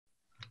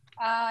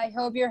I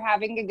hope you're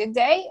having a good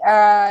day.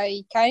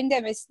 I kind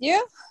of missed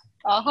you.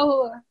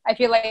 Oh, I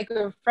feel like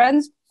we're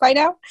friends by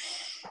now.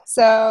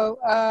 So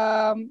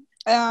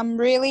I'm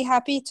really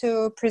happy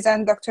to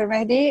present Dr.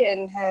 Mehdi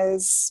in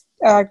his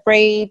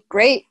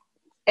great,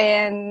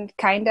 and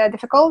kind of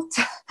difficult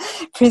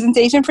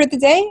presentation for the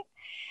day.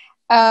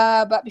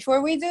 But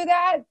before we do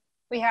that,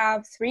 we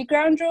have 3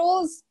 ground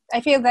rules.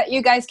 I feel that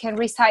you guys can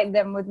recite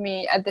them with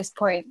me at this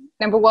point.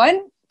 Number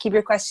 1, keep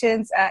your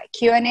questions at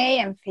Q&A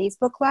and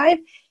Facebook Live.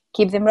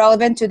 Keep them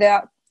relevant to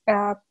the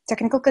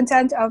technical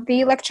content of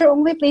the lecture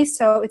only, please,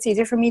 so it's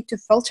easier for me to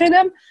filter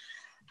them.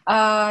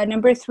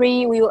 Number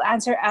 3, we will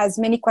answer as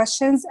many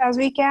questions as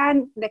we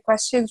can. The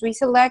questions we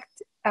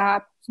select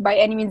by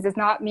any means does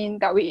not mean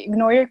that we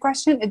ignore your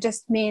question. It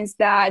just means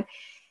that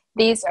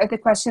these are the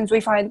questions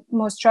we find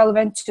most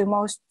relevant to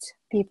most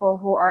people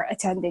who are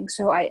attending.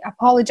 So I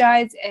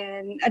apologize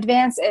in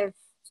advance if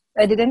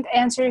I didn't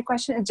answer your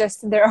question. It's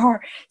just there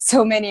are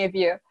so many of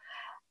you.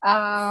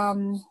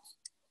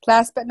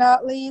 Last but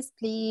not least,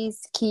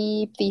 please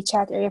keep the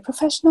chat area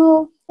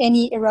professional.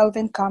 Any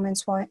irrelevant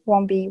comments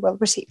won't be well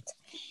received.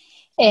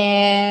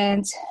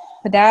 And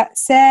with that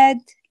said,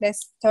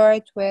 let's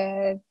start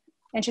with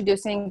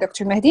introducing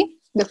Dr. Mehdi.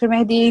 Dr.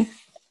 Mehdi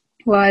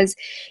was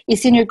a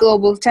senior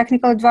global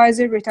technical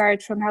advisor,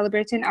 retired from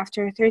Halliburton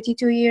after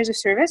 32 years of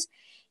service.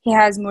 He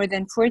has more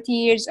than 40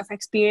 years of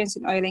experience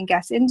in oil and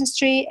gas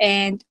industry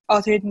and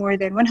authored more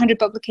than 100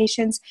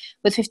 publications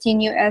with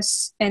 15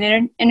 US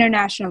and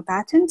international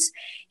patents.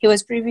 He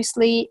was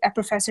previously a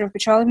professor of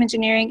petroleum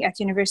engineering at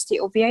University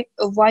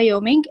of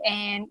Wyoming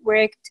and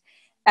worked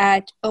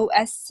at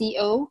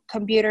OSCO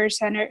Computer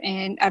Center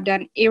in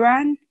Abdan,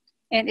 Iran,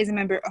 and is a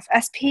member of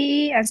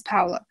SPE and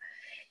SPAULA.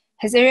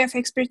 His area of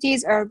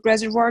expertise are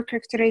reservoir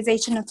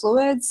characterization of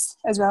fluids,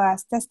 as well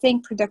as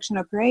testing, production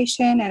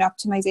operation, and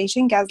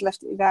optimization, gas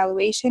lift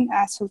evaluation,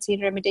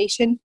 asphaltene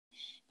remediation,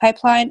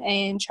 pipeline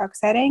and shock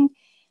setting,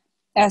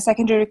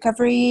 secondary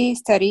recovery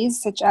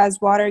studies such as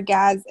water,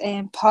 gas,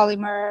 and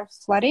polymer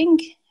flooding,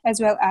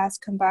 as well as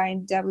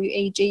combined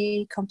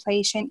WAG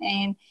completion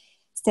and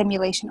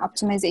stimulation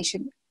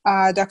optimization.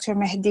 Dr.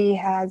 Mehdi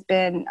has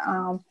been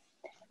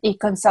a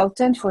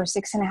consultant for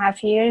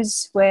 6.5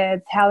 years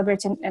with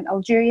Halliburton in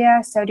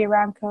Algeria, Saudi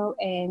Aramco,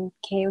 and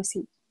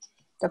KOC.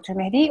 Dr.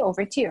 Mehdi,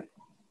 over to you.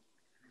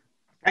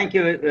 Thank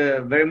you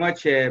very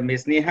much,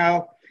 Ms.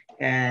 Nihal,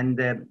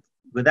 and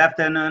good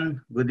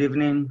afternoon, good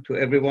evening to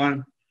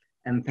everyone,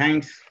 and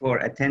thanks for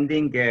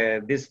attending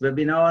this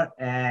webinar,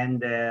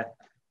 and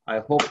I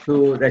hope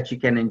that you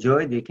can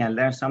enjoy it, you can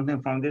learn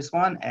something from this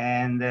one,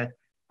 and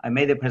I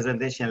made a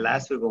presentation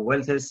last week on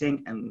well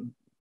testing, and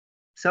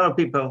several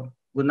people,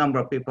 good number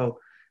of people,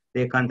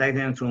 they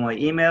contacted me through my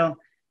email,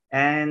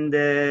 and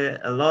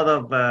a lot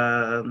of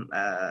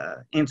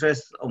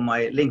interest on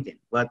my LinkedIn.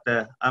 But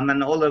I'm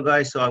an older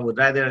guy, so I would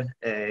rather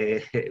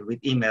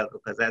with email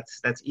because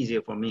that's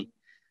easier for me.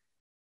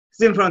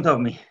 It's in front of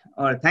me.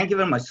 All right, thank you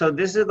very much. So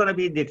this is going to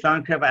be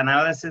decline curve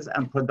analysis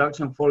and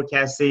production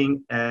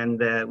forecasting,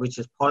 and which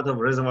is part of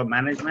reservoir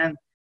management.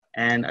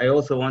 And I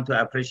also want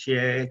to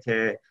appreciate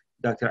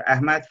Dr.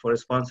 Ahmed for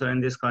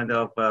sponsoring this kind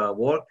of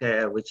work,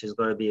 which is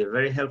going to be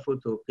very helpful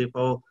to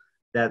people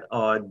that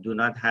do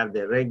not have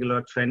the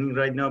regular training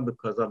right now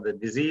because of the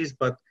disease.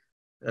 But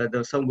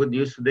there's some good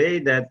news today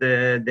that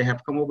they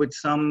have come up with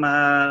some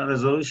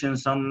resolution,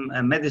 some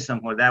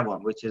medicine for that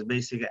one, which is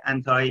basically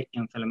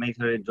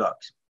anti-inflammatory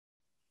drugs.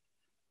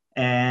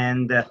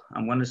 And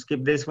I'm going to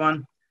skip this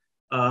one.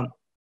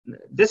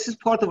 This is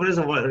part of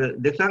reservoir,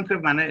 decline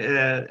curve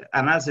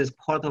analysis,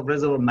 part of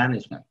reservoir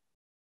management.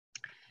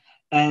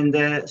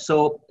 And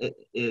so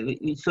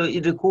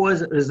it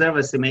requires reserve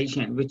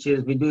estimation, which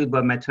is we do it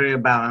by material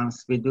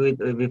balance. We do it,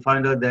 we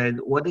find out that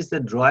what is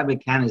the drive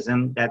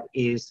mechanism that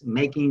is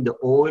making the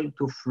oil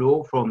to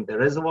flow from the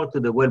reservoir to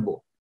the wellbore.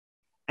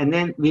 And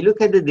then we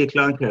look at the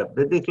decline curve.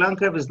 The decline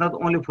curve is not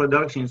only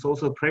production, it's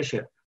also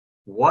pressure.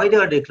 Why they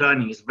are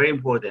declining is very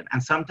important.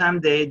 And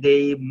sometimes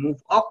they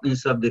move up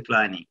instead of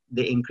declining.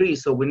 They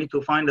increase. So we need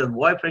to find out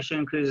why pressure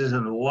increases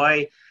and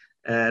why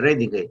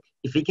radiate.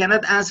 If we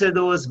cannot answer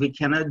those, we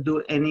cannot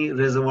do any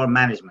reservoir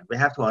management. We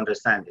have to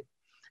understand it.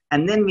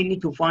 And then we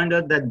need to find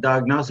out that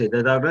diagnosis.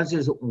 The diagnosis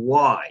is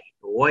why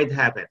it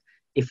happened.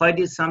 If I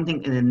did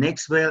something in the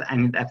next well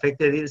and it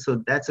affected it,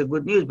 so that's a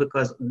good news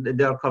because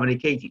they are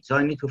communicating. So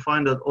I need to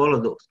find out all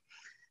of those.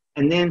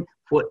 And then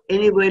for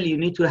any well, you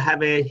need to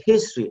have a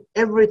history.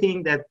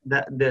 Everything that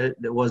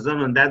was done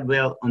on that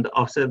well, on the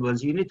offset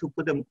wells, you need to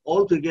put them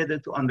all together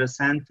to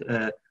understand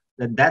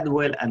that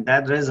well and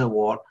that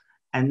reservoir.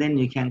 And then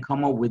you can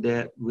come up with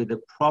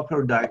a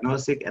proper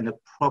diagnostic and a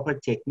proper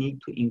technique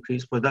to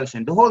increase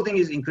production. The whole thing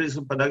is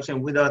increasing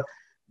production without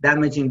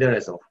damaging the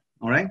reservoir,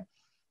 all right?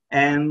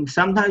 And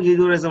sometimes we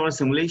do reservoir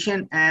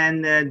simulation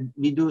and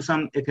we do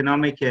some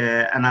economic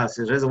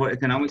analysis. Reservoir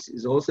economics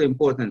is also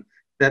important.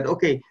 That,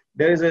 okay,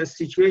 there is a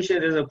situation,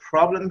 there's a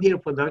problem here,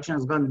 production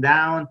has gone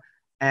down,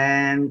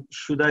 and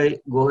should I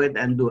go ahead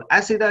and do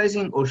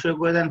acidizing or should I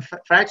go ahead and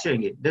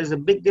fracturing it? There's a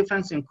big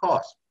difference in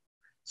cost.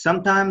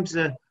 Sometimes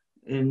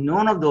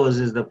None of those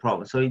is the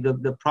problem. So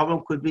the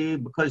problem could be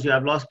because you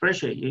have lost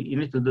pressure. You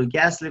need to do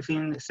gas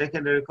lifting,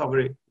 secondary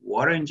recovery,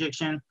 water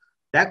injection,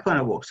 that kind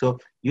of work. So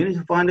you need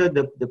to find out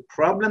the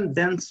problem,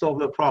 then solve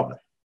the problem.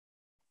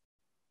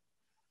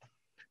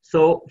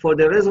 So for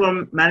the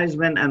reservoir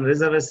management and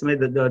reservoir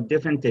estimate, there are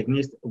different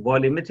techniques.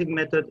 Volumetric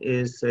method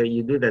is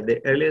you do that at the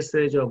earliest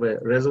stage of a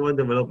reservoir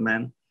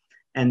development,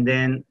 and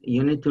then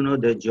you need to know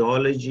the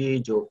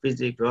geology,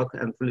 geophysics, rock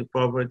and fluid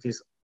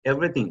properties,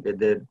 everything.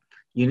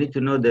 You need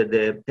to know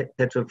the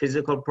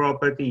petrophysical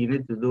property. You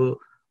need to do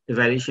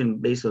evaluation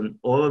based on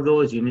all of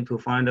those. You need to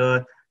find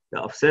out the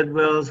offset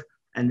wells,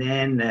 and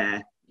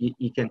then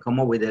you can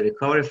come up with a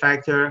recovery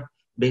factor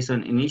based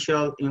on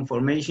initial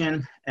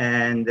information,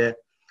 and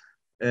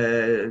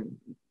to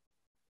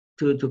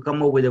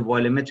come up with a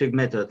volumetric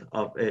method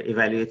of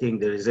evaluating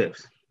the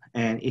reserves.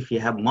 And if you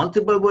have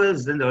multiple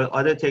wells, then there are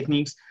other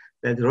techniques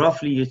that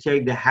roughly you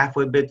take the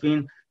halfway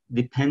between,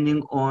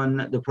 depending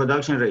on the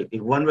production rate.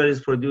 If one well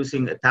is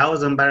producing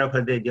 1,000 barrels per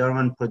day, the other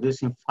one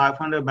producing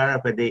 500 barrels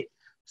per day.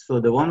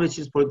 So the one which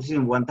is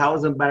producing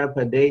 1,000 barrels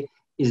per day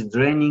is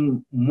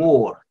draining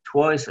more,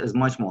 twice as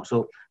much more.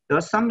 So there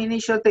are some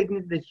initial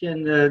techniques that you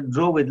can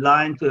draw with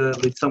line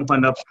with some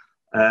kind of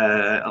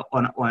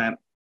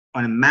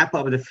on a map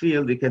of the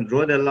field. You can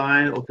draw the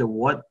line. Okay,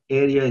 what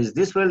area is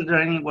this well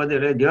draining? What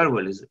area the other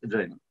well is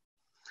draining?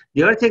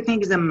 The other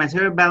technique is a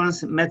material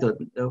balance method.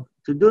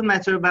 To do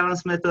material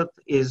balance method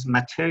is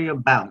material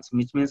balance,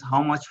 which means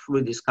how much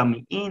fluid is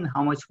coming in,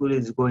 how much fluid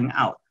is going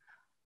out.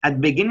 At the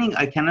beginning,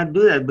 I cannot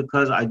do that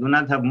because I do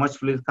not have much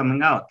fluid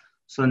coming out.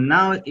 So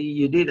now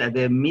you did at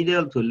the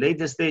middle to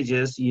later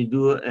stages, you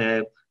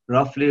do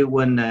roughly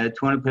when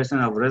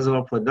 20% of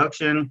reservoir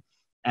production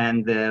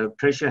and the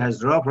pressure has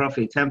dropped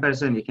roughly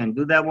 10%, you can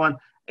do that one.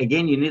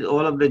 Again, you need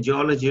all of the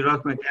geology,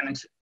 rock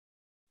mechanics.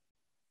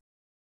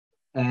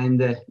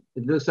 And it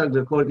looks like the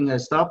recording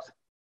has stopped.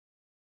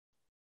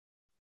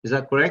 Is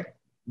that correct?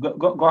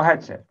 Go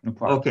ahead, sir. No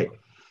problem. Okay.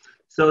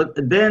 So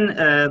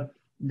then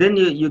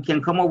you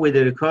can come up with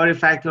a recovery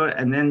factor,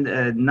 and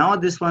then now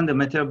this one, the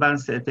material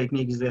balance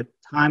technique, is a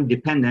time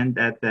dependent.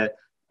 That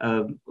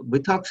we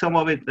talked some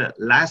of it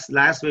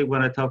last week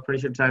when I talked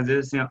pressure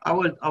transits. I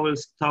will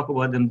talk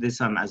about them this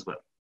time as well.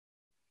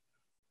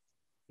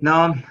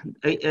 Now,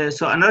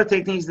 so another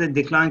technique is the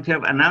decline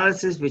curve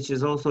analysis, which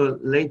is also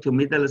late to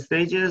middle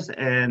stages,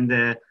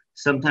 and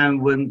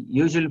sometimes when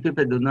usually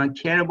people do not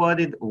care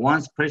about it,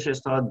 once pressure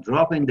starts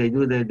dropping, they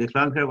do the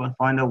decline curve and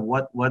find out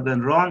what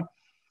went wrong,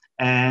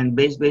 and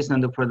based on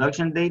the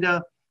production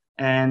data,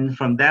 and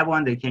from that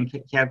one they can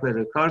calculate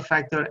the recovery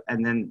factor,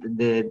 and then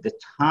the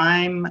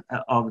time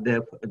of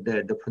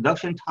the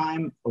production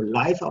time or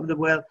life of the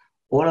well,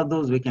 all of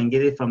those we can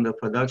get it from the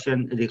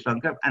production decline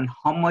curve, and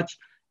how much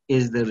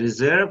is the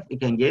reserve, you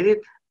can get it,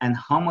 and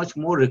how much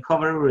more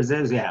recovery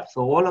reserves you have.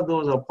 So all of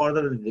those are part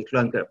of the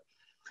decline curve.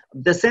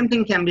 The same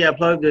thing can be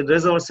applied with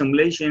reservoir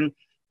simulation,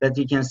 that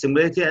you can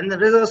simulate it. And the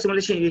reservoir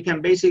simulation, you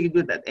can basically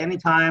do that any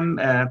time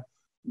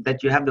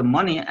that you have the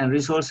money and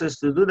resources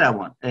to do that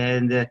one.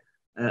 And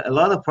a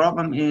lot of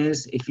problem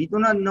is if you do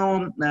not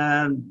know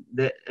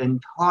the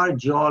entire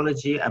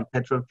geology and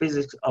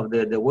petrophysics of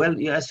the well,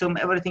 you assume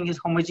everything is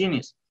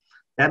homogeneous.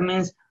 That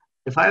means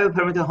if I have a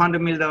permit of 100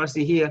 million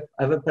RC here,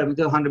 I have a permit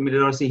of 100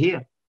 million RC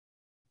here,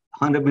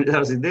 100 million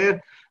RC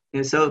there.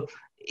 And so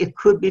it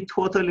could be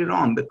totally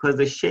wrong because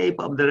the shape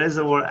of the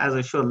reservoir, as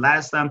I showed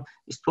last time,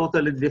 is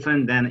totally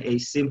different than a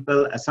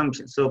simple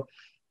assumption. So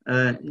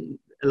a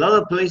lot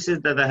of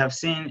places that I have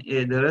seen,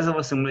 the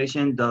reservoir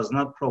simulation does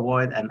not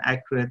provide an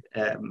accurate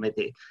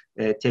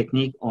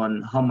technique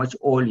on how much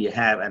oil you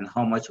have and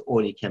how much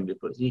oil you can be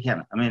produced. You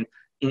can, I mean,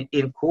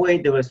 in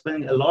Kuwait, they were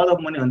spending a lot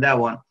of money on that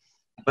one.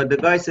 But the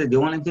guy said the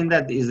only thing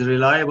that is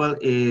reliable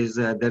is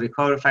the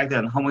recovery factor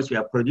and how much we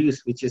have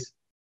produced, which is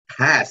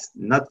past,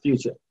 not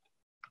future.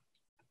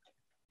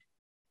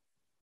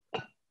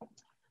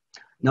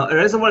 Now, a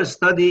reservoir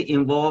study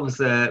involves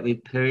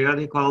with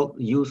periodical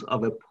use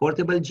of a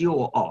portable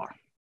GOR,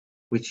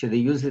 which they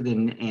use it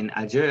in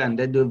Azari, and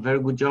they do a very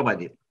good job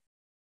at it.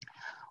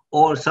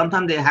 Or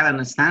sometimes they have a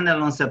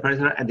standalone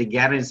separator at the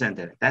gathering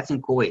center. That's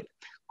in Kuwait.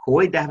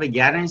 Kuwait, they have a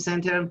gathering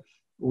center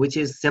which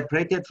is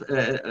separated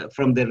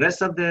from the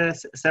rest of the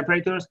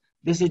separators.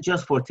 This is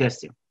just for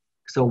testing.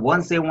 So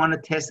once they want to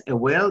test a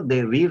well, they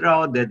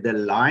reroute the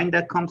line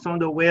that comes from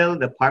the well,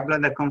 the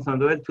pipeline that comes from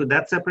the well to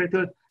that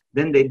separator.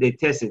 Then they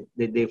test it.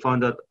 They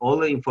found out all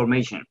the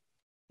information.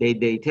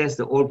 They test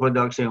the oil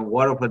production,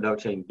 water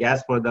production,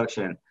 gas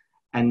production,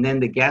 and then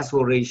the gas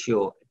oil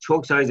ratio,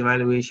 choke size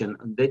evaluation.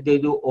 They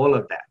do all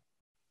of that.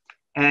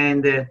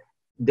 And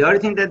the other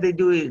thing that they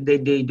do is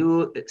they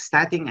do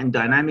static and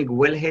dynamic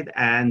wellhead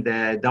and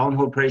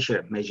downhole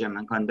pressure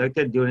measurement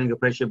conducted during a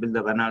pressure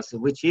buildup analysis,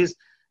 which is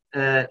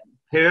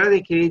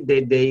periodically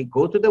they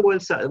go to the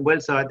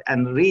well site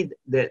and read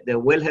the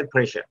wellhead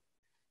pressure.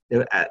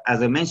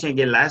 As I mentioned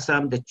again last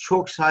time, the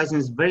choke size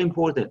is very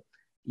important.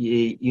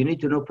 You need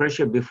to know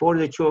pressure before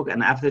the choke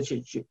and after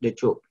the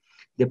choke.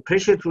 The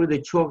pressure through the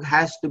choke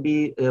has to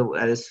be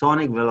at a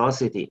sonic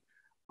velocity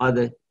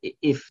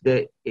if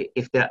the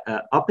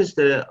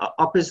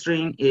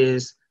upstream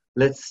is,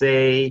 let's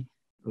say,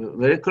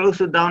 very close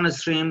to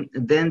downstream,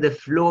 then the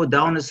flow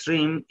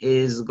downstream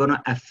is going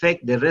to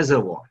affect the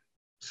reservoir.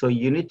 So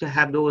you need to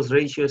have those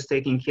ratios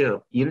taken care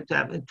of. You need to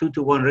have a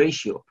 2-to-1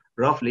 ratio,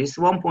 roughly. It's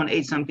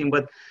 1.8 something,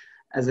 but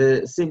as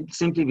a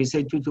simply we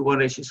say 2-to-1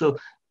 ratio. So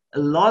a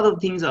lot of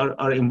things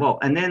are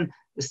involved. And then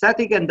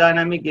static and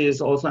dynamic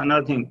is also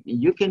another thing.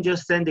 You can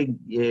just send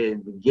the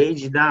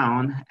gauge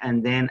down,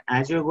 and then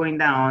as you're going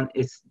down,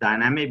 it's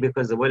dynamic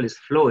because the well is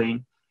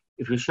flowing.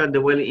 If you shut the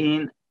well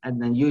in,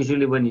 and then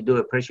usually when you do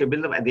a pressure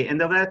buildup, at the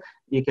end of that,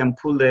 you can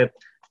pull the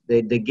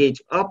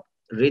gauge up,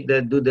 do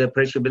the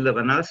pressure buildup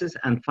analysis,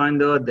 and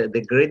find out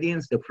the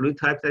gradients, the fluid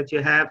types that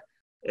you have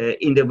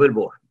in the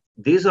wellbore.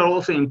 These are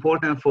also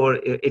important for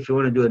if you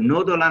want to do a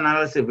nodal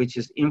analysis, which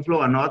is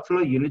inflow and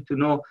outflow. You need to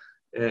know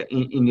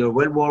in your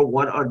wellbore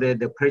what are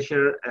the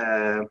pressure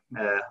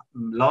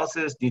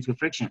losses due to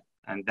friction,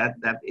 and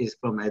that is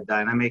from a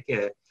dynamic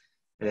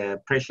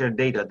pressure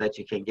data that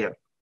you can get.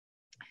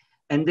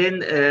 And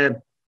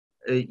then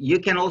you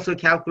can also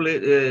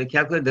calculate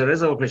the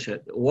reservoir pressure.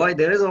 Why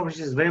the reservoir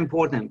pressure is very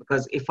important?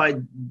 Because if I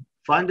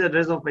find the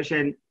reservoir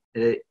pressure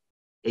a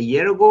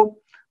year ago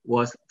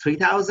was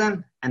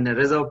 3,000, and the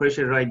reservoir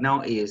pressure right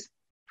now is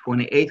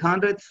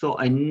 2,800, so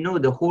I know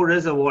the whole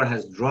reservoir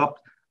has dropped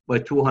by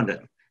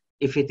 200.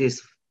 If it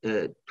is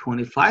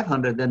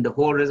 2,500, then the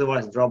whole reservoir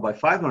has dropped by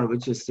 500,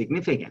 which is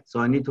significant. So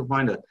I need to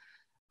find out.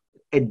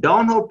 A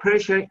downhole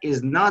pressure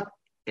is not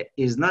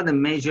a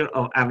measure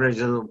of average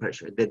reservoir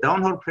pressure. The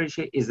downhole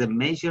pressure is a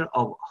measure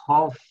of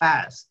how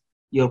fast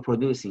you're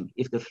producing.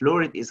 If the flow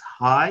rate is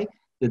high,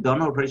 the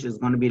downhole pressure is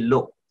going to be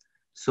low.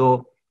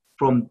 So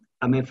from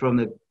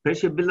the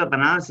pressure buildup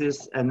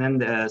analysis and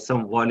then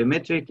some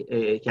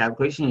volumetric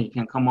calculation, you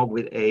can come up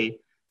with a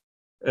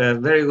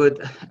very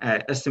good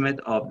estimate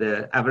of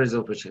the average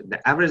reservoir pressure. The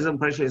average reservoir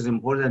pressure is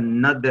important,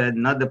 not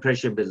the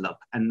pressure buildup,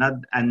 and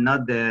not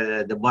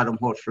the bottom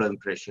hole flowing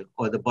pressure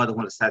or the bottom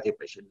hole static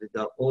pressure. They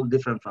are all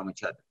different from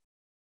each other.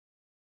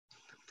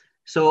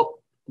 So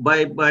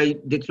by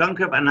decline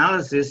curve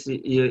analysis,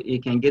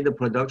 you can get the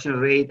production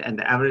rate and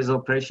the average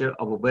reservoir pressure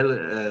of a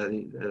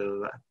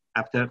well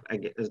after I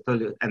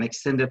told you an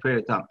extended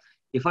period of time.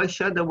 If I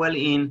shut the well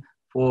in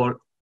for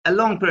a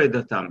long period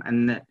of time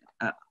and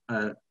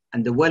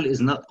the well is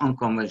not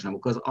unconventional,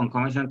 because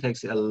unconventional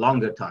takes a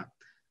longer time.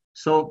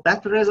 So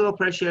that reservoir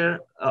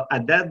pressure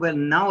at that well,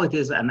 now it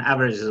is an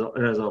average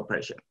reservoir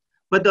pressure.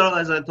 But there are,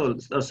 as I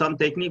told, there are some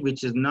technique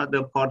which is not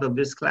a part of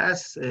this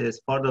class, it's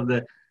part of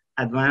the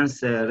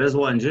advanced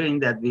reservoir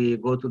engineering that we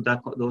go to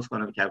those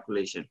kind of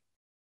calculation.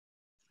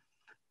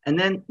 And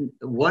then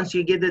once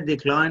you get the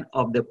decline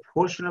of the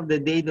portion of the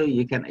data,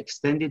 you can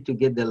extend it to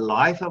get the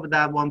life of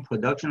that one,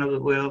 production of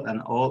the well,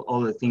 and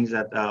all the things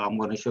that I'm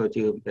going to show to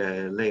you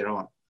later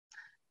on.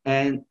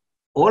 And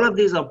all of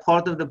these are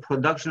part of the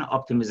production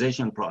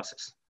optimization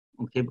process,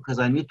 okay? Because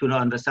I need to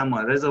understand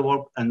my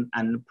reservoir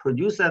and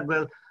produce that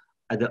well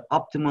at the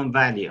optimum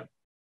value.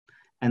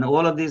 And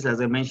all of these,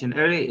 as I mentioned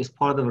earlier, is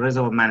part of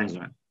reservoir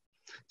management.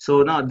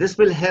 So now this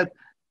will help,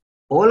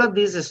 all of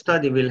these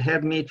study will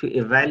help me to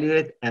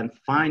evaluate and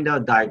find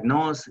out,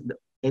 diagnose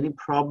any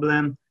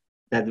problem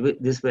that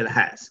this well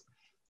has.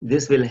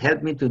 This will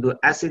help me to do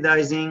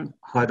acidizing,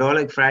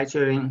 hydraulic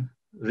fracturing,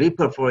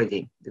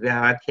 reperforating. We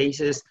have had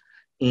cases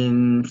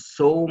in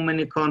so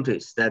many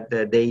countries that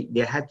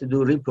they had to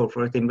do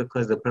reperforating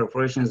because the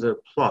perforations are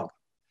plugged.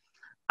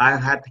 I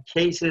had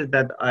cases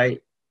that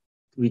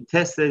we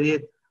tested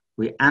it,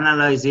 we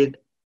analyzed it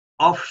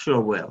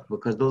offshore well,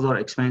 because those are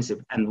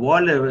expensive. And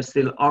while they were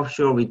still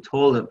offshore, we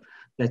told them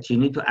that you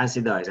need to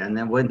acidize. And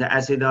then when they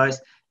acidized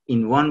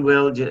in one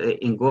well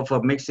in Gulf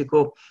of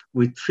Mexico,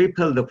 we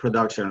tripled the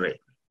production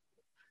rate.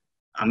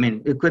 I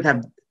mean, it could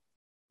have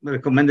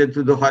recommended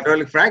to do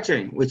hydraulic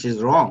fracturing, which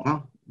is wrong, huh?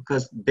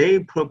 Because they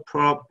both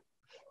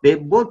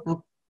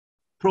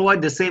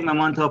provide the same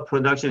amount of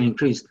production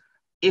increase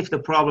if the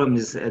problem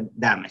is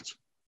damage.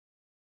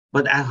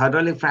 But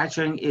hydraulic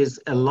fracturing is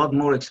a lot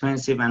more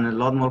expensive and a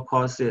lot more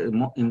costly. It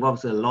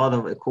involves a lot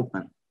of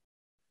equipment.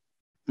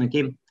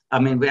 Okay, I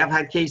mean, we have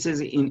had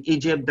cases in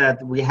Egypt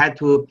that we had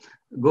to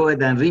go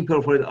ahead and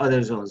reperforate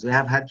other zones. We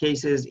have had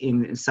cases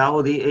in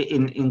Saudi,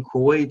 in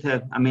Kuwait.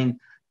 I mean,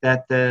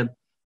 that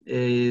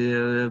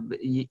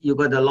you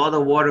got a lot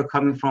of water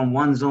coming from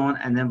one zone,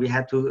 and then we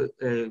had to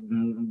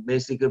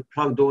basically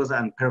plug those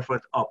and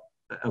perforate up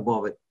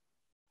above it.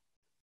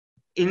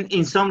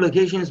 In some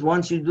locations,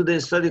 once you do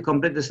the study,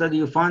 complete the study,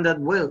 you find that,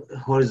 well,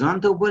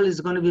 horizontal well is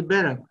going to be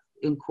better.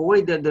 In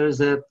Kuwait, that there's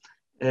a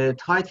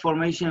tight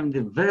formation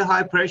with very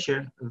high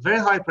pressure,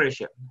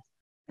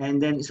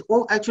 and then it's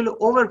actually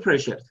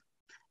overpressured.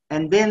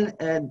 And then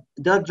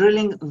they're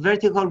drilling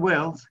vertical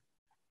wells,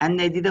 and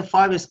they did a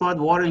 5-spot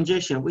water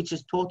injection, which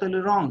is totally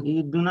wrong.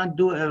 You do not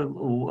do a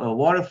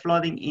water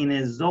flooding in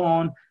a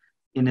zone,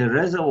 in a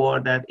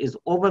reservoir that is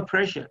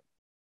overpressured.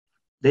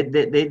 They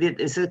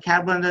did, it's a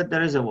carbon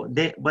reservoir.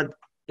 But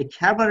a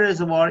carbon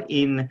reservoir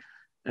in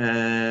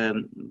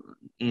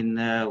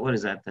what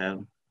is that?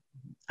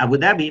 Abu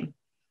Dhabi,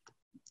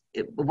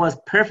 it was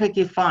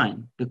perfectly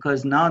fine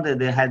because now that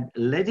they had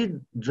let it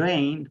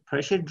drain,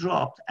 pressure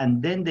dropped,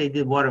 and then they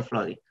did water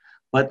flooding.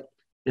 But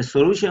the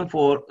solution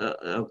for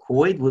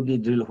Kuwait would be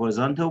drill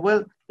horizontal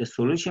well. The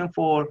solution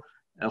for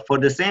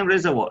the same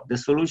reservoir, the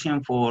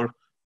solution for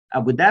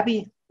Abu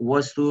Dhabi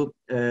was to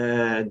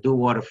do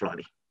water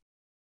flooding.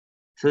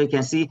 So you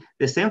can see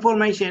the same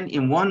formation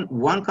in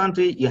one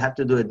country, you have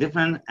to do a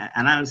different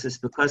analysis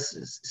because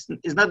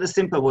it's not the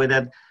simple way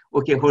that,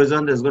 okay,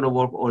 horizontal is going to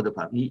work all the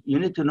time. You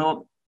need to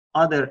know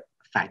other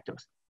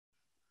factors.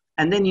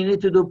 And then you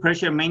need to do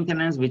pressure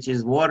maintenance, which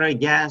is water,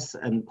 gas,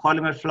 and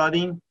polymer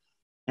flooding,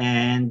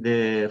 and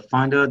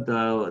find out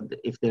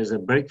if there's a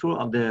breakthrough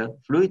of the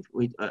fluid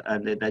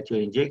that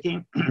you're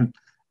injecting,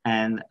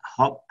 and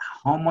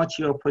how much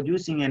you're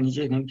producing and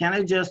injecting. You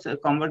cannot just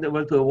convert the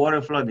well to a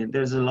water flooding.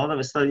 There's a lot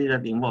of study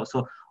that involves.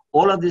 So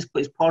all of this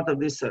is part of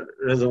this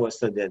reservoir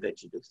study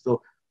that you do.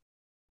 So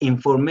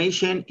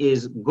information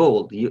is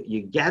gold.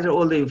 You gather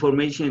all the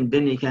information,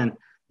 then you can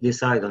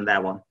decide on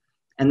that one.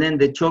 And then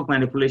the choke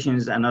manipulation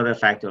is another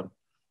factor.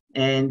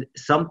 And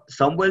some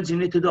wells you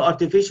need to do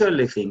artificial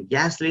lifting,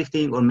 gas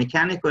lifting or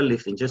mechanical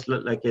lifting, just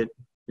like a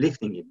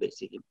lifting it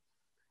basically.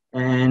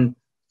 And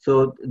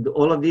so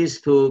all of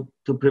these to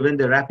prevent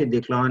the rapid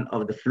decline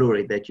of the flow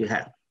rate that you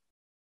have.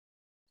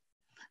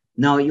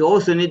 Now you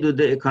also need to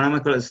do the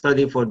economical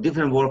study for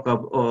different work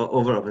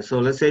overall. So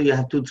let's say you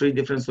have 2-3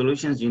 different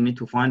solutions. You need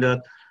to find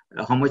out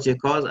how much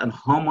it costs and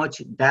how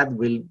much that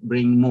will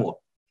bring more.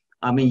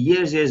 I mean,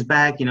 years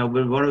back, you know,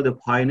 we're one of the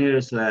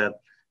pioneers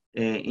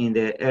in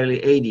the early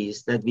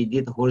 80s that we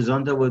did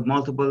horizontal with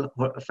multiple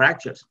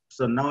fractures.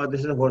 So now this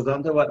is a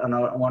horizontal one, and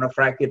I want to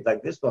frac it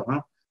like this one,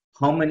 huh?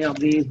 How many of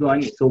these do I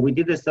need? So we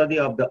did a study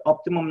of the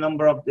optimum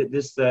number of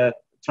this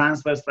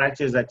transverse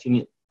fractures that you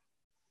need.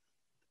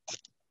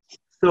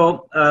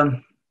 So,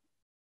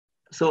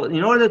 so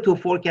in order to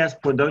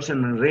forecast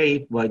production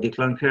rate by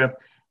decline curve,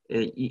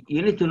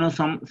 you need to know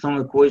some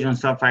equation,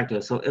 some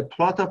factors. So a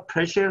plot of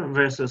pressure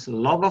versus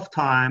log of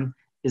time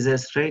is a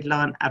straight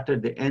line after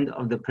the end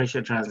of the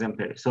pressure transient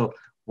period. So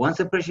once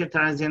the pressure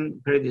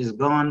transient period is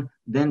gone,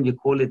 then we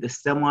call it the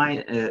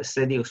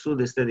semi-steady or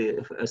pseudo-steady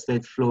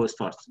state flow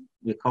starts.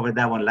 We covered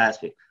that one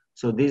last week.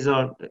 So these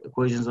are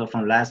equations are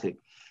from last week.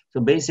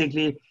 So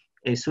basically,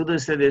 a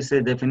pseudo-steady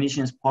state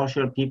definition is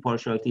partial P,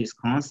 partial T is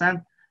constant.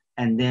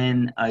 And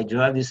then I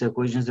derive this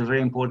equation. It's a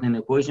very important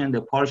equation.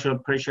 The partial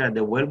pressure at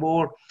the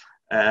wellbore,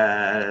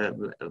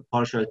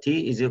 partial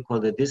T is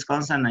equal to this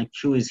constant, and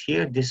Q is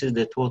here. This is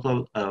the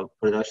total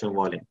production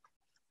volume,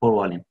 for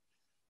volume.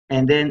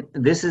 And then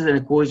this is an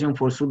equation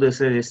for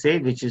pseudo-steady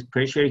state, which is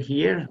pressure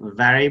here,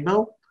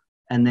 variable.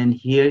 And then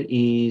here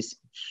is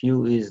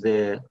Q is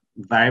the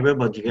variable,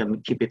 but you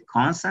can keep it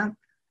constant.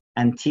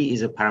 And T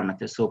is a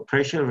parameter. So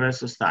pressure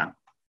versus time.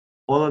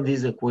 All of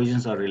these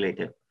equations are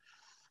related.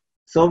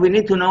 So we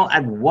need to know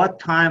at what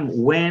time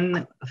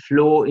when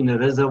flow in a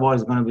reservoir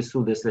is going to be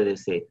pseudo-steady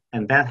state.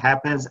 And that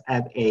happens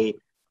at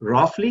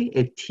roughly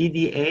a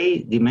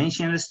TDA,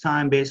 dimensionless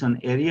time based on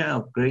area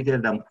of greater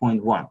than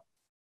 0.1.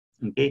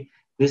 Okay,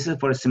 this is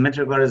for a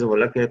symmetrical reservoir,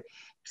 like a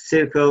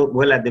circle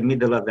well at the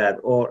middle of that,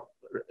 or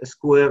a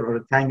square or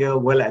rectangle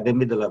well at the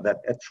middle of that,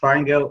 a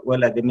triangle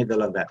well at the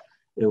middle of that.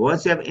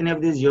 Once you have any of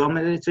these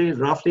geometry,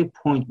 roughly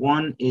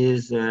 0.1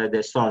 is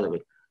the start of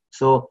it.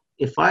 So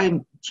if I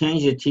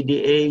change the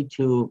TDA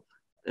to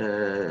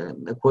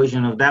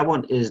equation of that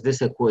one is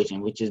this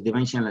equation, which is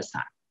dimensionless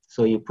time.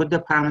 So you put the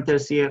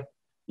parameters here.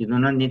 You do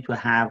not need to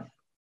have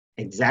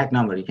exact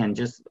number. You can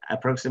just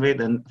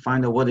approximate and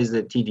find out what is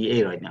the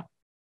TDA right now.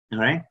 All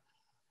right.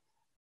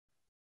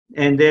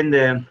 And then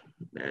the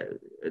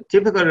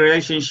typical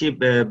relationship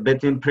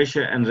between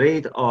pressure and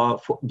rate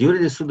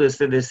during the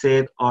pseudo-steady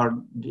state are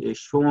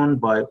shown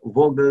by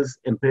Vogel's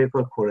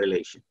empirical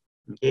correlation,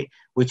 okay,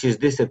 which is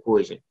this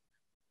equation.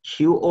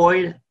 Q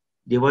oil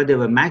divided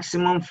by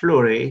maximum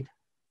flow rate,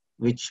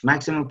 which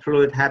maximum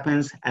flow rate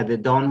happens at the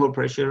downhole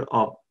pressure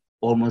of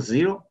almost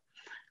 0.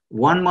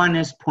 1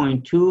 minus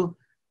 0.2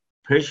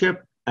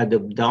 pressure at the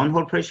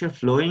downhole pressure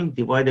flowing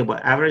divided by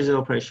average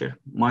oil pressure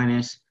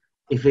minus,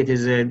 if it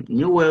is a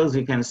new wells,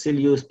 you can still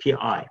use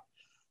PI.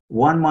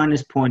 1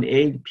 minus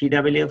 0.8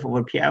 PWF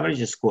over P average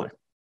is squared,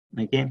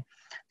 okay?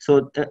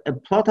 So a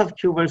plot of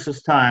Q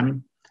versus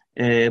time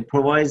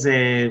provides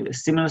a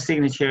similar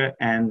signature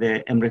and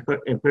the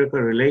empirical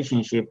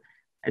relationship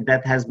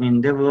that has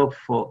been developed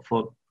for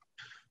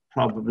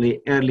probably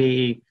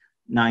early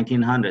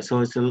 1900s.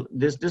 So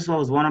this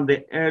was one of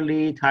the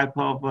early type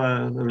of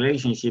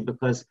relationship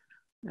because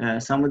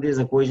some of these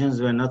equations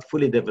were not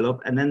fully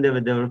developed, and then they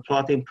were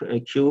plotting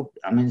Q.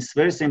 I mean, it's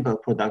very simple,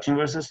 production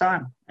versus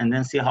time, and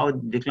then see how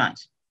it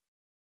declines.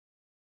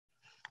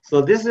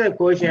 So this is an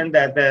equation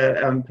that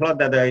plot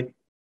that I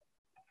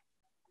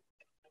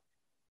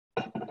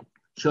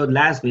showed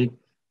last week,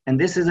 and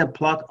this is a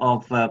plot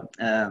of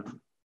the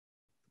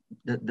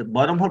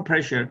bottom hole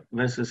pressure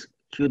versus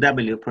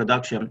QW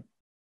production,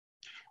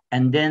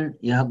 and then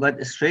you have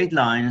got straight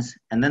lines,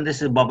 and then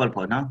this is bubble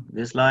point.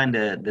 This line,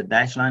 the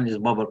dashed line is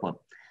bubble point,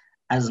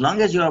 As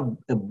long as you're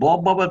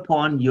above bubble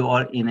point, you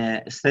are in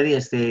a steady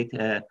state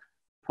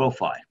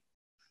profile.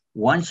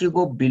 Once you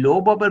go below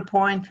bubble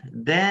point,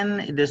 then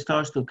it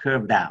starts to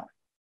curve down.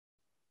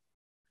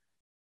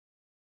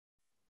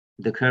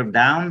 The curve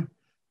down,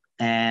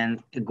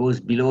 and it goes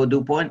below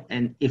dew point.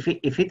 And if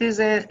it is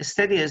a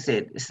steady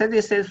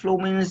state flow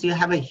means you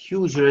have a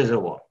huge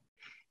reservoir.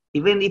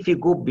 Even if you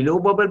go below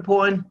bubble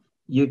point,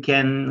 you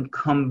can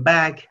come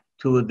back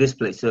to this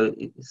place. So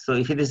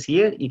if it is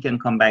here, you can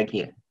come back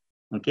here.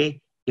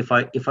 Okay, if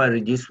I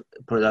reduce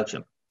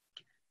production,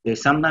 they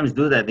sometimes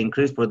do that,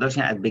 increase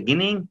production at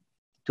beginning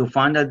to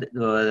find out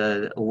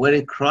where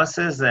it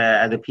crosses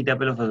at the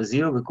PWF of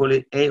 0. We call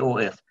it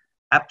AOF,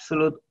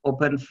 absolute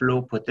open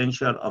flow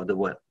potential of the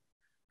well.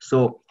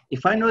 So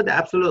if I know the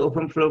absolute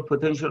open flow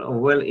potential of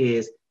well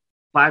is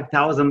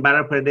 5,000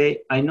 barrels per day,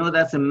 I know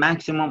that's a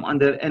maximum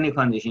under any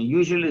condition.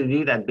 Usually they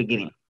do that at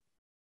beginning.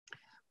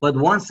 But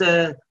once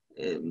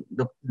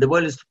the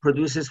well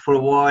produces for a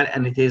while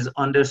and it is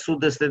under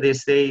pseudo-steady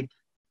state,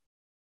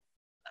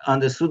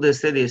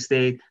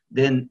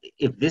 then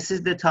if this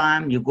is the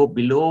time, you go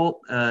below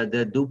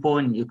the dew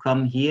point, you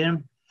come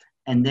here,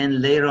 and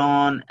then later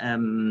on,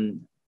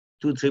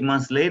 2-3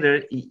 months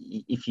later,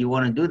 if you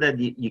want to do that,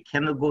 you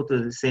cannot go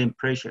to the same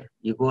pressure.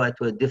 You go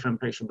to a different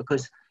pressure,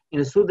 because in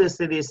a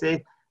pseudo-steady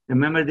state,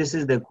 remember this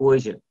is the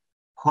equation.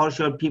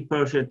 Partial P,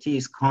 partial T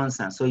is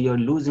constant, so you're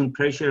losing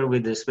pressure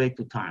with respect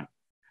to time.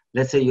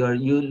 Let's say you're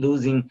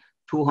losing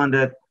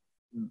 200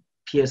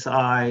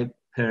 PSI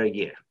per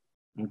year.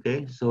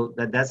 Okay, so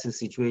that's the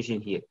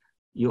situation here.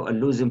 You are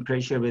losing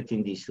pressure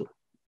within these two.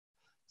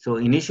 So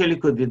initially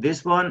could be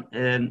this one,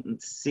 and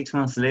 6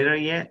 months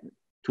later,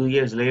 2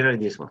 years later,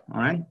 this one,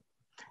 all right?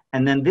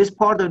 And then this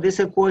part of this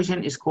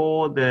equation is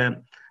called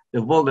the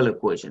Vogel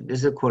equation. This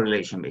is a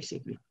correlation,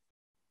 basically.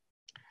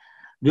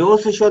 We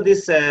also show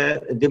this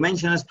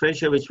dimensionless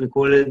pressure, which we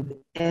call it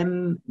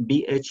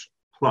MBH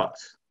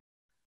plus.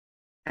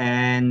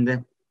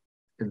 And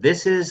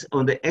this is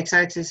on the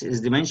x-axis is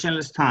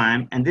dimensionless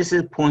time, and this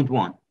is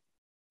 0.1.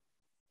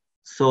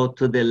 So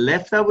to the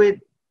left of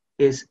it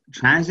is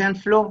transient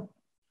flow.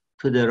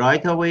 To the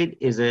right of it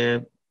is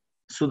a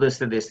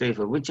pseudo-steady state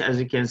flow, which, as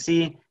you can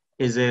see,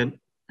 is a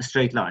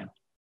straight line.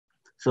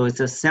 So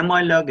it's a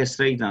semi-log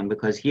straight line,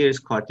 because here is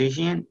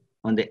Cartesian.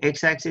 On the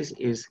x-axis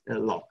is a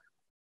log.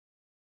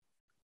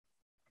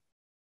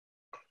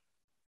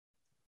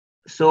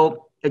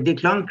 So a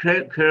decline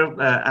curve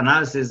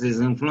analysis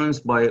is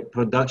influenced by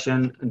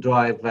production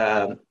drive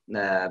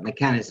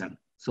mechanism.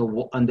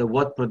 So under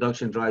what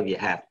production drive you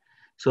have.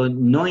 So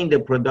knowing the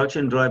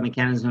production drive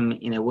mechanism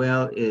in a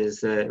well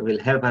is will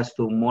help us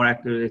to more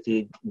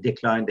accurately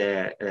decline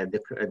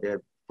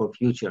the for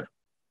future.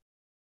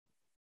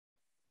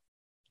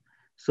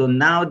 So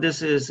now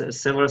this is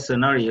several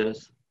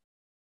scenarios.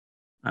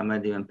 I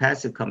might even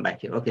pass it, come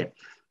back here. Okay,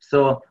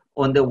 so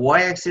on the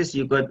y-axis,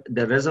 you got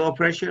the reservoir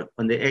pressure.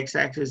 On the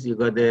x-axis, you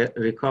got the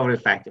recovery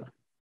factor,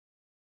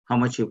 how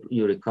much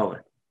you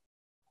recover.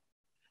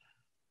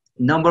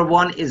 Number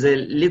one is a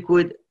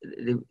liquid,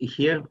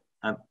 here,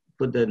 I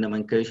put the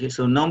nomenclature.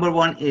 So number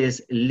one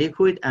is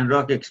liquid and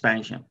rock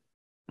expansion,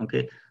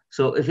 okay?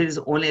 So if it is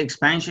only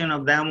expansion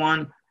of that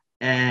one,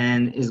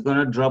 and it's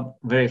gonna drop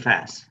very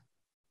fast.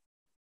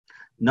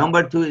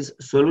 Number two is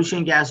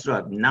solution gas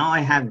drop. Now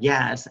I have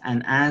gas,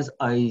 and as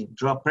I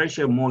drop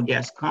pressure, more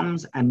gas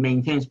comes and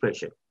maintains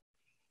pressure.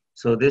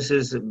 So this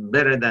is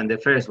better than the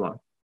first one.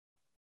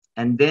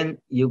 And then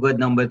you got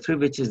number three,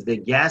 which is the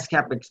gas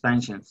cap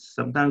expansion.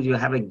 Sometimes you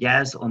have a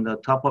gas on the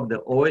top of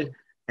the oil,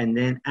 and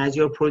then as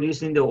you're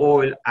producing the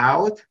oil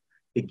out,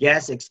 the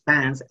gas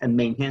expands and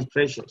maintains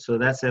pressure. So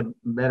that's a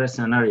better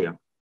scenario.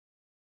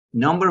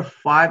 Number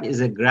five is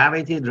a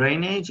gravity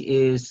drainage,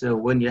 is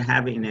when you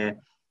have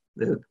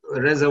the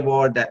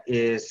reservoir that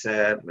is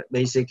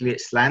basically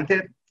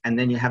slanted, and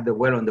then you have the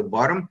well on the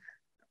bottom.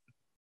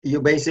 You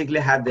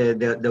basically have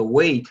the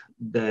weight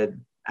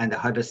and the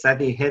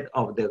hydrostatic head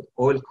of the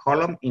oil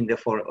column in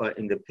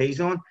the pay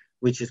zone,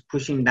 which is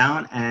pushing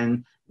down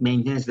and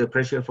maintains the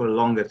pressure for a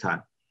longer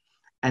time.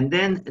 And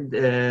then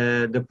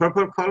the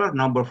purple color,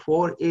 number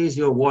four, is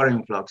your water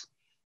influx.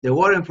 The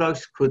water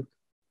influx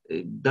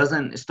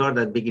doesn't start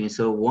at the beginning.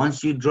 So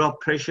once you drop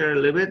pressure a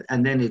little bit,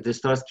 and then it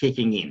starts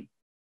kicking in.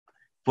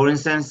 For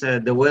instance,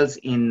 the wells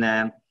in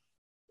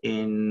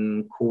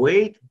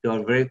Kuwait, they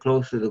are very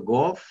close to the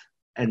Gulf,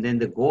 and then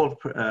the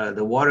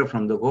water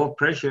from the Gulf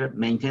pressure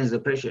maintains the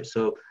pressure.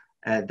 So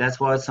that's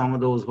why some of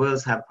those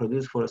wells have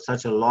produced for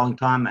such a long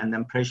time, and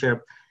then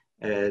pressure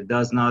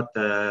does not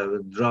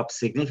drop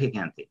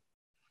significantly.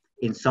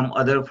 In some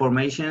other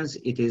formations,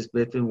 it is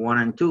between 1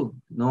 and 2.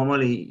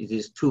 Normally, it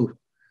is 2.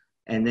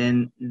 And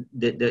then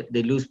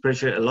they lose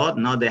pressure a lot.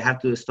 Now they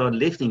have to start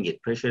lifting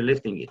it, pressure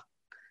lifting it.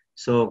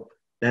 So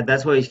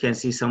that's why you can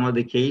see some of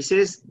the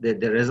cases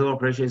that the reservoir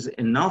pressure is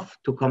enough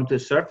to come to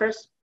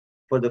surface,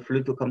 for the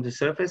fluid to come to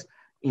surface.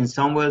 In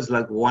some wells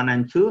like 1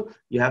 and 2,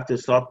 you have to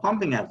start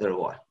pumping after a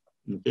while.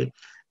 Okay,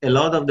 a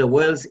lot of the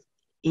wells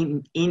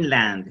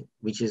inland,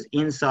 which is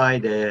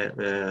inside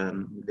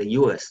the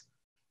US,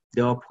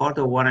 they are part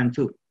of 1 and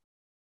 2.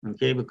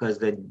 okay, because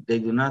they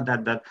do not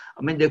have that.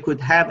 I mean, they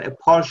could have a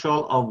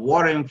partial of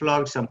water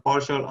influx and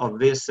partial of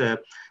this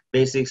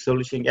basic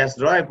solution gas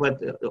drive,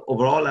 but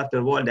overall, after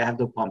a while, they have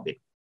to pump it.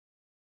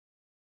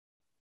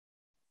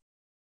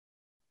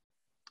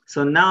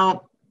 So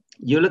now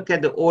you look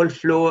at the oil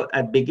flow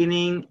at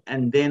beginning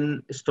and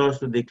then it starts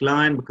to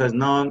decline, because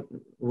now,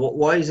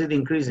 why is it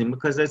increasing?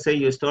 Because let's say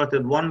you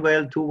started 1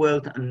 well, 2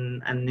 wells,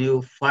 and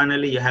you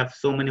finally you have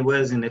so many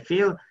wells in the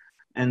field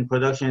and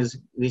production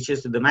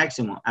reaches to the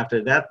maximum.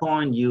 After that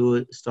point,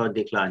 you start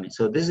declining.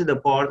 So this is the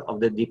part of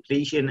the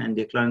depletion and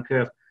decline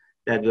curve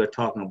that we are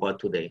talking about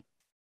today.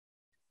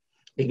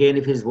 Again,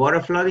 if it's water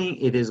flooding,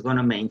 it is going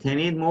to maintain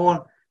it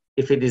more.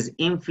 If it is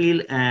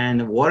infill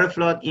and water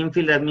flood,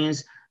 infill, that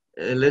means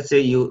let's say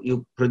you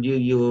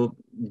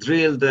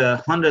drilled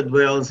 100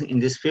 wells in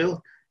this field,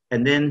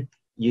 and then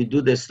you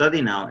do the study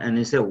now, and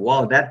you say,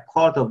 wow, that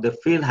part of the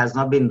field has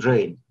not been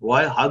drained.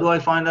 Why? How do I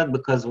find that?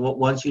 Because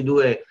once you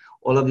do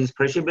all of these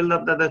pressure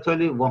buildup that I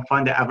told you, we'll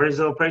find the average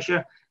of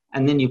pressure,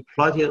 and then you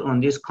plot it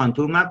on these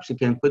contour maps. You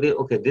can put it,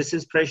 okay, this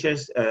is pressure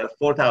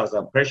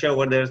 4,000, pressure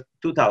over there is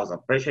 2,000,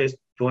 pressure is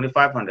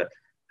 2,500,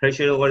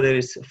 pressure over there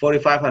is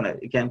 4,500.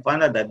 You can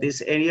find out that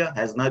this area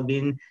has not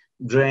been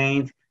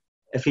drained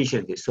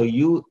efficiently. So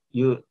you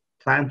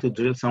plan to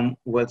drill some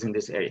wells in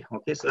this area.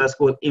 Okay, so that's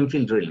called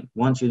infill drilling.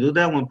 Once you do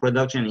that, when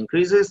production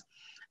increases,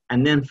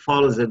 and then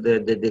follows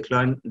the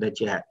decline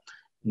that you had.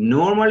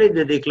 Normally,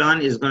 the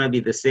decline is going to be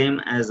the same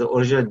as the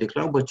original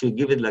decline, but you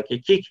give it like a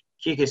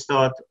kick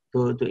start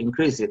to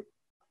increase it.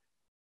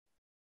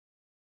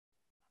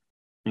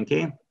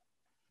 Okay.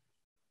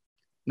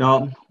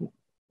 Now,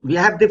 we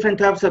have different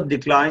types of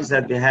declines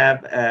that we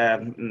have.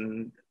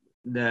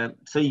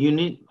 So you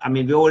need, I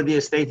mean, we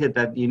already stated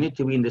that you need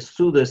to be in the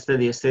pseudo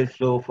steady state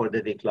flow for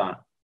the decline.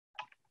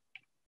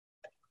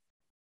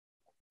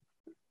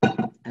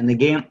 And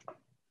again,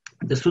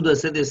 the pseudo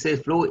steady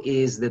state flow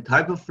is the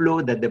type of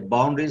flow that the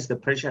boundaries, the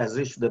pressure has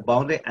reached the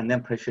boundary and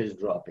then pressure is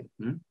dropping.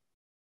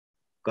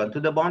 Gone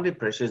to the boundary,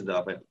 pressure is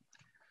dropping.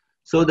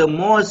 So the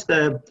most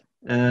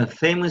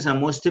famous and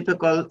most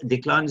typical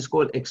decline is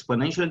called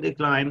exponential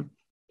decline.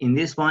 In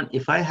this one,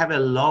 if I have a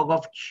log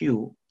of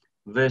Q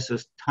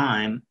versus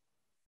time,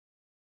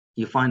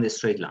 you find a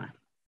straight line.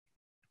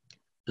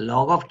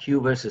 Log of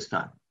Q versus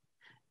time.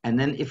 And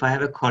then if I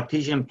have a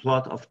Cartesian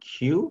plot of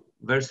Q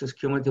versus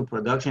cumulative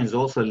production, is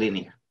also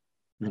linear.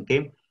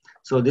 Okay,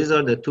 so these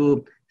are the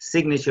two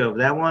signature of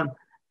that one.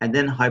 And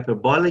then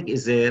hyperbolic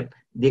is a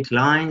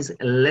declines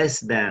less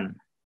than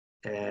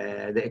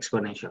the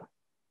exponential.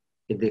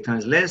 It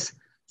declines less.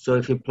 So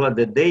if you plot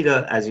the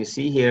data, as you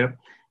see here,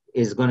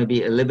 is going to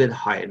be a little bit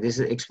higher. This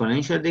is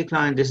exponential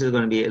decline. This is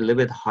going to be a little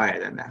bit higher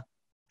than that.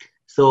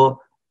 So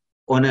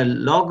on a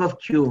log of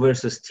Q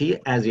versus T,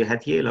 as you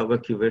had here, log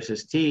of Q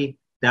versus T,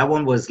 that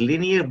one was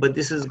linear, but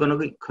this is going to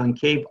be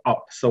concave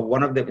up. So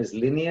one of them is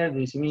linear,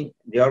 you see me?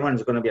 The other one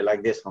is going to be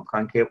like this one,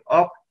 concave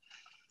up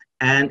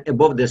and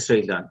above the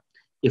straight line.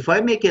 If I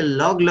make a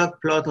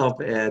log-log plot of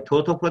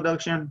total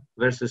production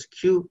versus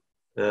Q,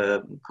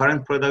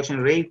 current production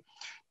rate,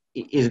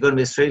 is going to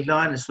be a straight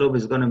line. The slope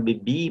is going to be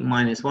B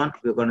minus 1.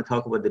 We're going to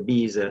talk about the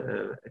B is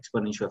an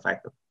exponential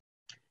factor.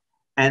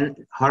 And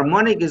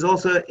harmonic is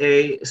also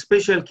a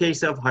special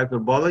case of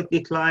hyperbolic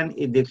decline.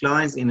 It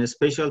declines in a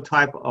special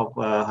type of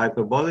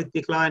hyperbolic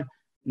decline.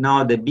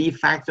 Now the B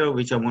factor,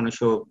 which I'm going to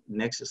show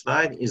next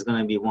slide, is going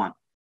to be 1.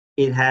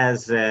 It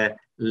has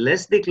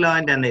less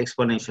decline than the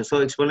exponential.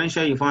 So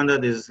exponential, you find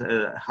that is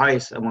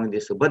highest among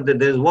these two. But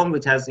there's one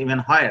which has even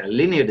higher,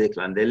 linear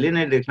decline. The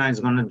linear decline is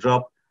going to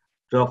drop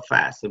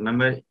fast.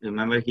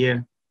 Remember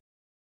here.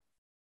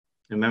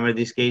 Remember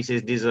these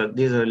cases. These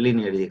are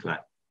linear decline.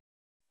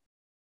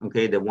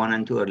 Okay, the 1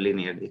 and 2 are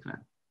linear decline.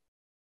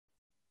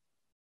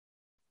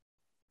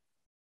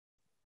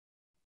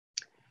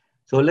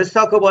 So let's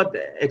talk about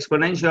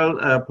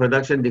exponential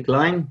production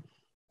decline.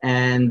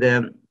 And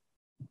the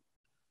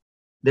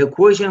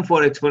equation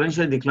for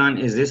exponential decline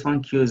is this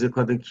one: Q is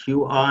equal to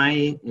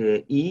QI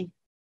E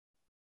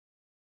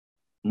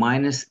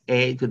minus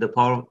A to the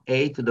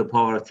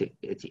power of T.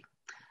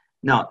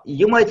 Now,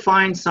 you might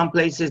find some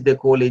places they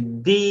call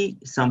it D,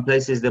 some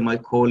places they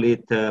might call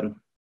it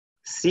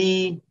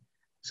C,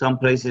 some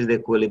places they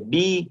call it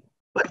B,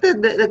 but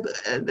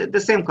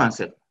the same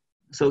concept.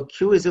 So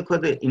Q is equal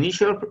to the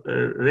initial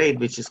rate,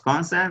 which is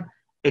constant,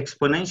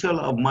 exponential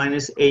of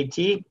minus AT,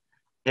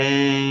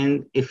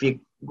 and if you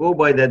go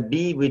by that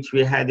B, which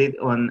we had it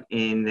on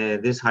in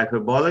this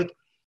hyperbolic,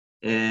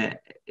 the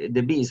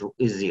B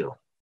is 0.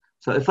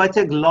 So if I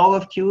take log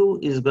of Q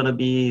is going to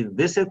be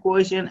this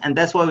equation, and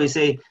that's why we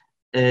say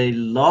a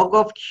log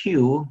of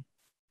Q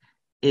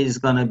is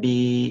going to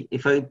be,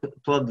 if I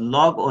plot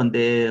log on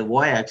the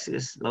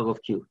y-axis, log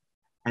of Q,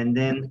 and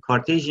then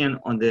Cartesian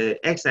on the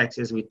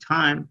x-axis with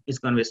time, it's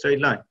going to be a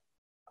straight line.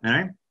 All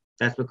right?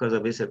 That's because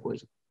of this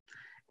equation.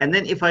 And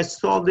then if I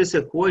solve this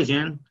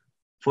equation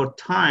for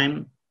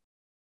time,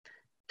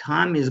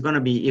 time is going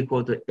to be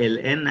equal to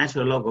ln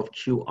natural log of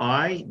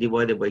Qi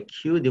divided by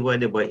Q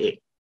divided by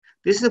A.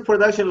 This is a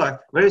production log,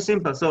 very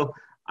simple. So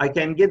I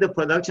can get the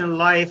production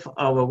life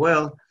of a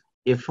well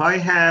if I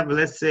have,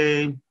 let's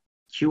say,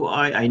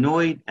 QI, I know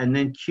it, and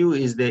then Q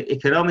is the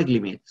economic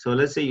limit. So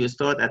let's say you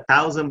start at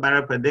 1,000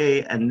 barrels per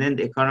day, and then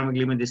the economic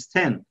limit is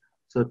 10.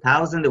 So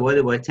 1,000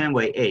 divided by 10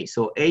 by A.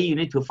 So A, you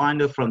need to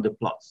find it from the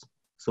plots.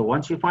 So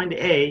once you find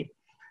A,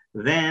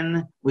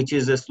 then, which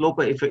is the slope,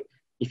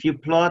 if you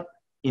plot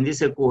in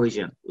this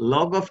equation,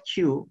 log of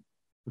Q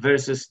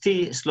versus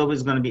T, slope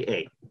is going to be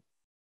A.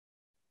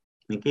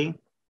 Okay?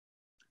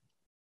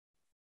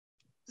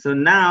 So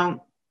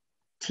now,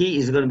 T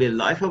is going to be the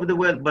life of the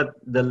well, but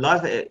the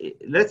life,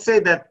 let's say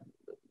that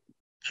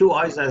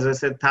QI is, as I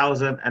said,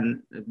 1,000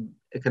 and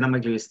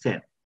economically is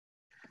 10.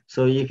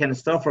 So you can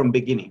start from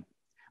beginning.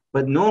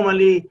 But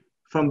normally,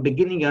 from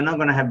beginning, you're not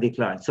going to have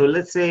decline. So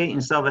let's say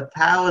instead of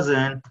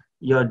 1,000,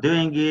 you're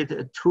doing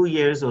it 2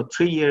 years or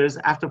 3 years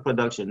after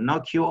production. Now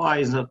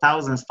QI is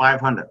 1,000 is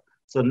 500.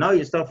 So now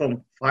you start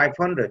from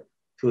 500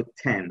 to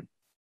 10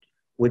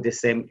 with the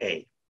same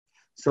A.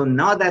 So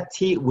now that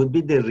T would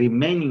be the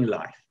remaining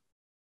life.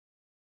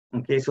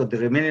 Okay, so the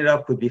remaining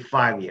life could be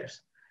 5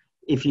 years.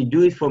 If you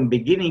do it from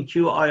beginning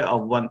QI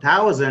of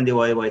 1,000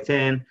 divided by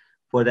 10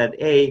 for that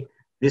A,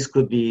 this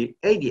could be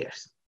 8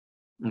 years.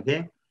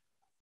 Okay.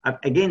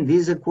 Again,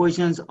 these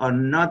equations are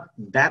not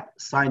that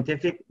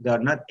scientific. They are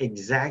not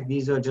exact.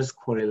 These are just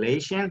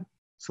correlation.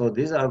 So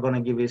these are going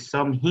to give you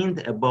some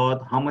hint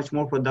about how much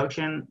more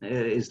production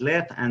is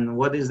left and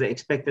what is the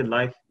expected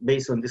life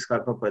based on this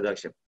type of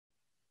production.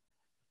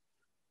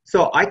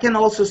 So I can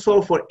also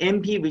solve for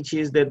MP, which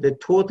is the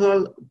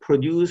total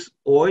produced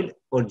oil,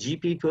 or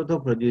GP, total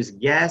produced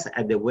gas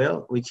at the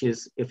well, which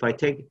is, if I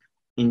take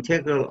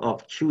integral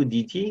of Q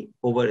dt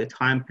over a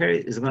time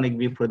period, is going to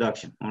be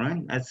production. All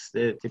right, that's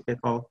the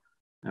typical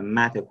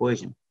math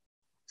equation.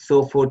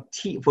 So for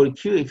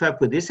Q, if I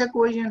put this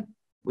equation,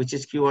 which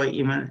is QI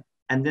even,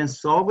 and then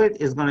solve it,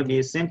 is going to be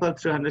a simple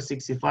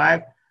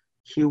 365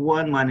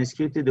 Q1 minus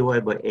Q2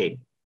 divided by A.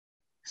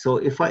 So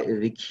if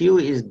the Q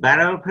is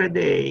barrel per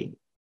day,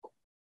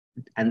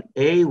 and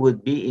A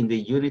would be in the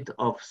unit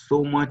of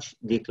so much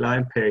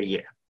decline per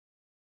year.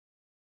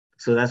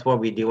 So that's what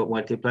we do,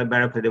 multiply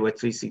barrel per day by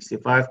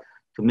 365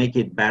 to make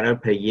it barrel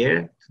per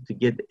year, to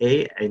get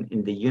A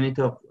in the unit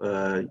of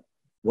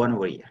 1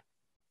 over year.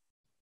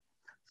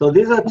 So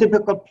these are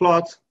typical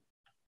plots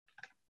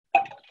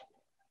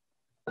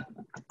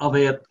of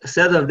a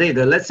set of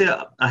data. Let's say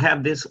I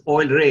have this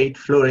oil rate,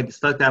 flow rate,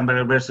 stock time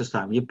barrel versus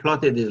time. You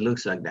plot it, it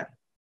looks like that.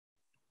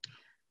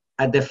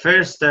 At the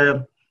first,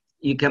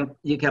 you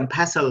can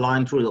pass a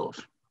line through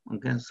those.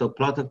 Okay, so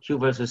plot of Q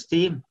versus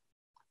T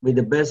with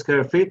the best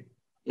curve fit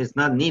is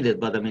not needed,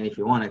 but I mean, if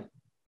you want it.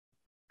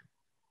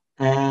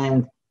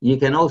 And you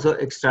can also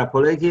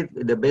extrapolate it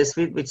with the best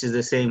fit, which is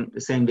the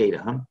same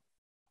data, huh?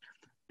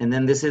 And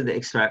then this is the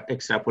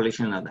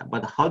extrapolation of that.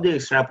 But how do you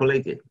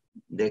extrapolate it?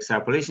 The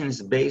extrapolation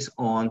is based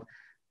on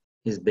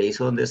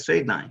the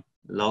straight line.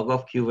 Log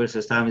of Q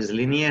versus time is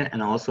linear,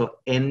 and also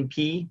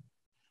NP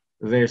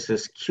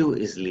versus Q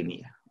is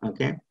linear.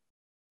 Okay.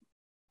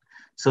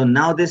 So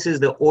now this is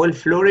the oil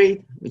flow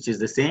rate, which is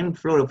the same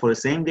flow rate for the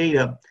same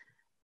data,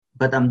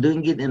 but I'm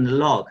doing it in the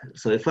log.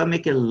 So if I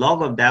make a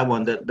log of that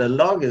one, the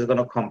log is going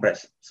to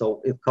compress. So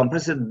it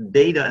compresses the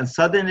data, and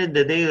suddenly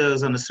the data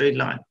is on a straight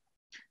line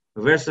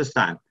versus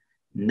time.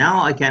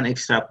 Now I can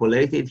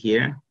extrapolate it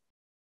here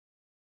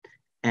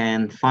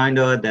and find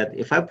out that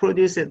if I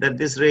produce it at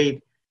this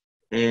rate,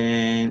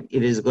 and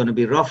it is going to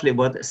be roughly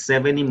about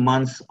 70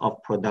 months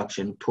of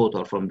production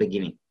total from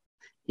beginning.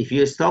 If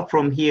you stop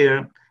from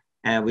here,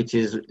 which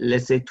is,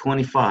 let's say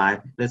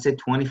 25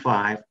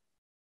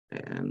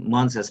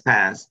 months has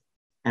passed,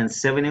 and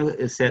 70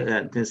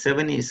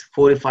 is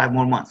 45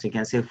 more months. You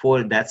can say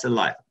 4, that's a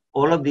life.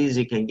 All of these,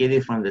 you can get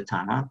it from the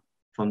time, huh?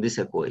 From this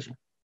equation.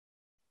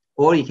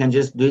 Or you can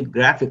just do it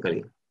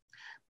graphically.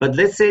 But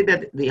let's say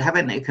that we have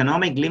an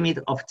economic limit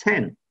of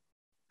 10.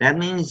 That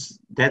means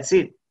that's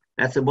it.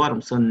 That's the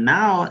bottom. So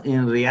now,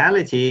 in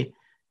reality,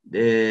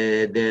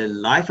 the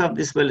life of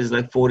this well is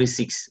like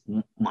 46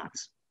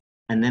 months.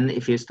 And then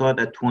if you start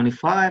at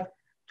 25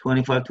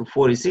 to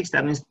 46,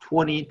 that means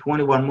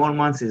 21 more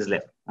months is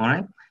left. All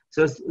right.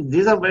 So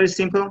these are very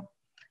simple,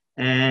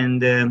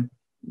 and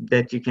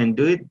that you can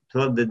do it,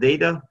 plot the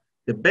data.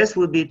 The best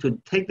would be to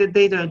take the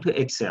data into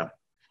Excel.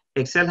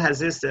 Excel has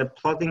this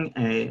plotting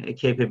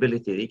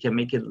capability. You can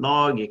make it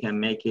log, you can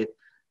make it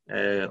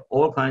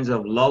all kinds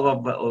of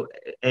log of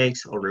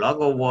X or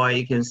log of Y.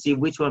 You can see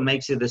which one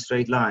makes it a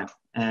straight line,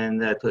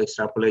 and to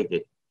extrapolate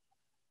it.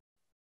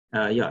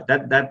 Yeah,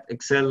 that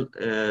Excel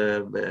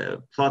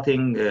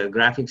plotting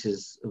graphics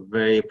is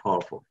very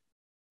powerful.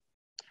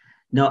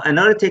 Now,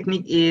 another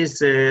technique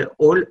is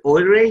oil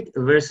rate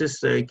versus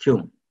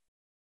Q,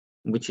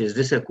 which is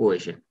this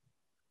equation.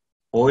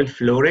 Oil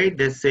flow rate,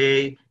 let's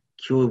say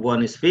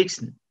Q1 is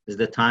fixed, is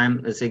the time,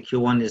 let's say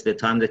Q1 is the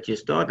time that you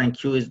start, and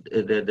Q is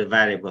the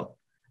variable,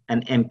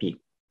 and MP.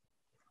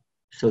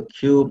 So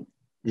Q,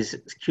 this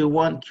is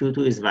Q1,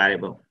 Q2 is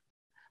variable.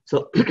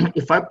 So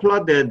if I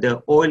plot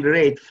the oil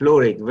rate, flow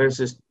rate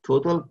versus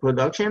total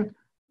production,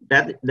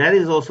 that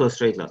is also a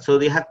straight line. So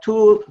they have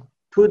two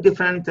two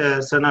different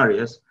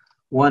scenarios.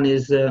 One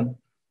is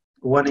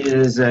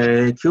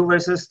Q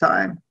versus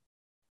time.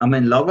 I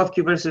mean, log of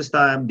Q versus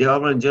time. The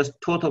other one just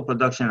total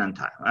production and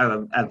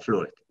time and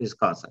flow rate is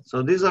constant.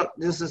 So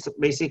this is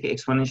basic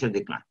exponential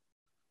decline.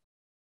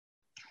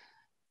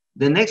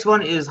 The next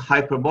one is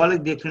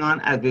hyperbolic decline.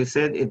 As we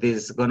said, it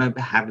is going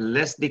to have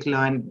less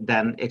decline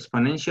than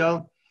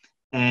exponential.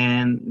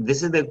 And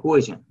this is the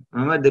equation.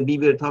 Remember, the B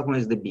we are talking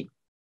about is the B.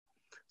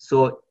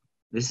 So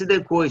this is the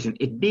equation.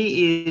 If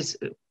B is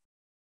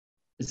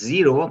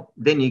 0,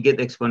 then you get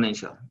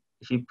exponential.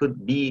 If you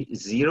put B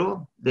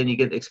 0, then you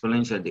get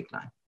exponential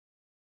decline.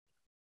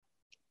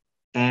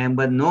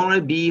 But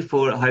normally B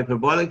for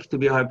hyperbolic to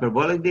be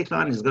hyperbolic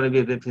decline is going to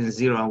be between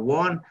 0 and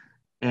 1.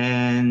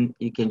 And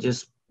you can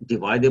just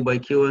divide it by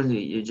Q, and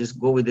you just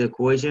go with the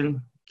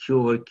equation. Q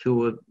over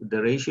Q,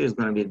 the ratio is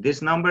going to be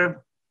this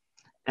number.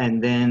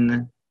 And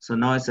then, so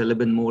now it's a little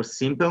bit more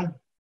simple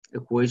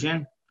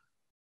equation.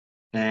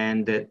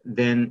 And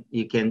then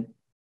you can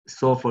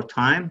solve for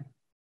time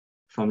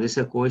from this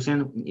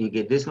equation. You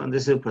get this one.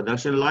 This is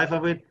production life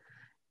of it.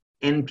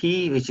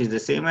 NP, which is the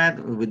same as,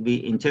 would be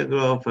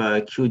integral of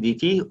Q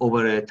dt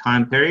over a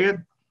time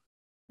period.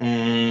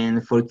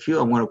 And for Q,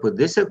 I'm going to put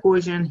this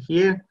equation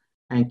here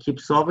and keep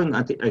solving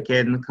until I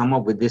can come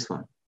up with this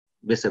one,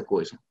 this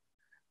equation.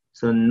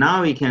 So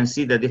now we can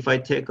see that if I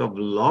take of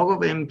log of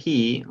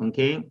MP,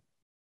 okay,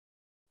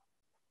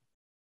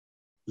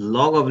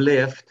 log of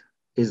lift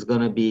is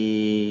going to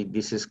be,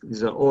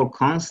 these are all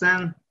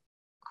constant,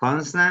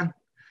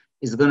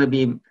 is going to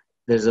be,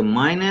 there's a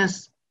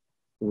minus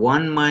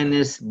 1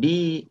 minus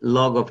B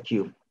log of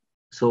Q.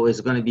 So it's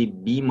going to be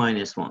B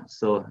minus 1.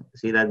 So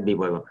see that B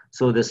by 1.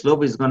 So the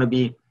slope is going to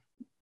be,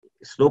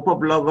 slope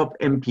of log of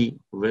MP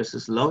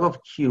versus log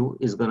of Q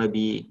is going to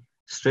be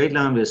straight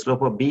line with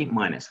slope of B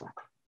minus 1.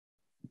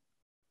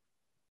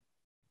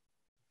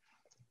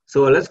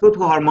 So let's go to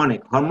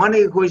harmonic.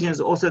 Harmonic equation is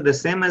also the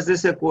same as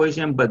this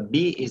equation, but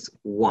B is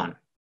 1.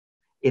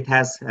 It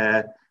has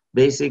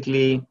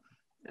basically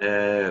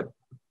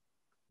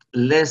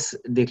less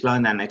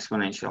decline than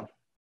exponential.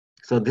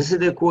 So this is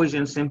the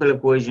equation, simple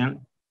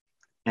equation.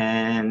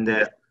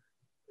 And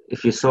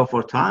if you solve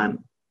for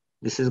time,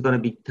 this is going to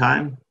be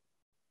time,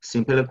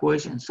 simple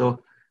equation.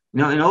 So,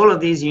 you know, in all of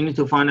these, you need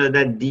to find out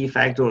that D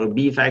factor or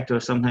B factor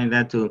or something like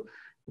that to,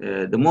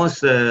 the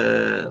most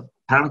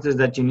parameters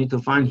that you need to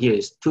find here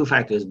is two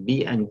factors,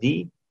 B and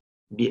D,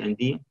 B and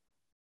D.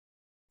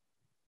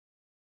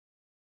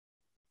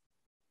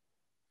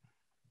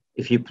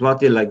 If you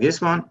plot it like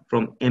this one,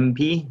 from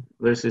MP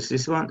versus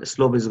this one, the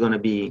slope is going to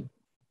be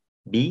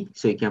B.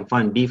 So you can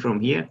find B from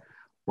here.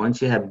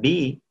 Once you have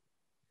B,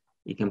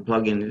 you can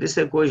plug in this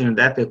equation,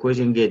 that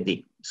equation, get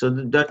D. So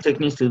there are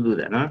techniques to do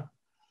that, huh?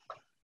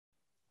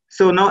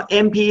 So now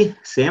MP,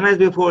 same as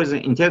before, is an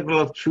integral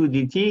of Q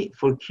dt.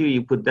 For Q,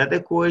 you put that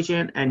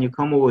equation and you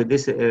come up with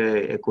this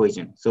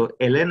equation. So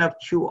ln of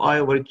Qi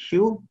over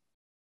Q,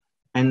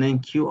 and then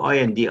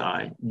Qi and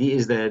di. D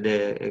is the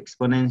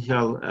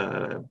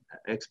exponential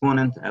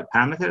exponent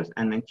parameters,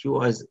 and then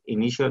Qi is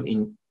initial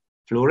in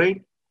flow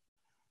rate.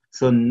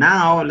 So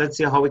now let's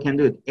see how we can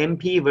do it.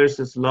 MP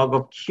versus log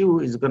of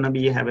Q is going to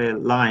be have a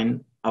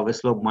line of a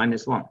slope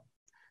minus 1.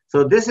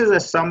 So this is a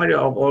summary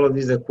of all of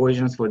these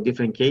equations for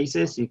different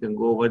cases. You can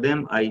go over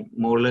them. I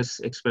more or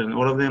less explain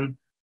all of them.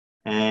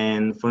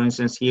 And for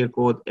instance, here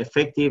called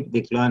effective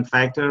decline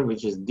factor,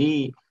 which is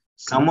D.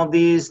 Some of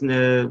these,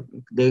 I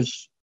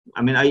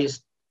mean, I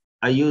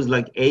use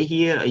like A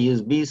here, I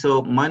use B,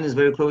 so mine is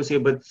very close here,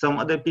 but some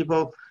other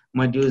people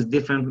might use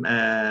different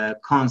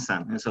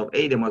constant. And so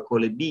A, they might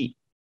call it B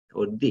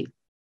or D.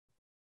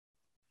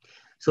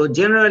 So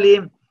generally,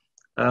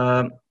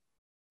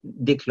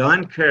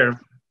 decline curve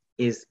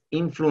is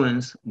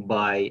influenced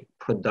by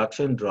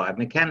production drive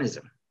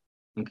mechanism,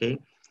 okay?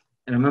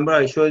 And remember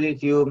I showed it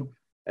to you,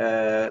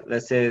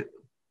 let's say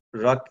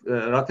rock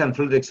and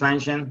fluid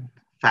expansion,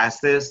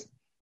 fastest.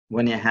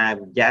 When you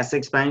have gas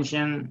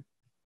expansion,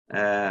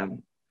 a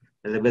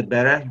little bit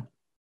better.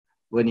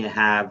 When you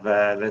have,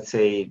 let's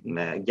say,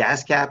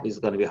 gas cap is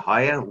going to be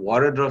higher,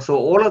 water draw. So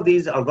all of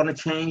these are going to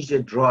change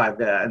the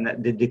drive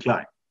and the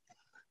decline.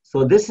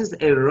 So this is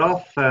a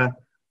rough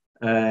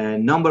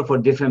number for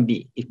different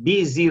B. If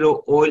B is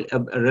 0, oil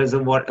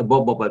reservoir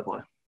above bubble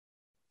point.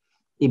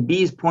 If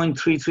B is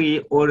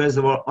 0.33, oil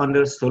reservoir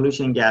under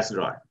solution gas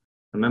drive.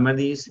 Remember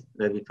these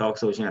that we talked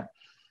solution.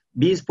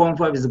 B is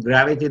 0.5 is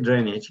gravity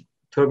drainage,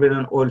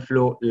 turbulent oil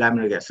flow,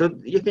 laminar gas. So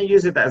you can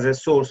use it as a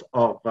source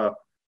of,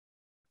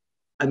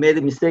 I made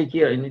a mistake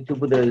here. I need to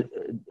put a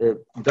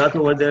dot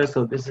over there.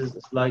 So this is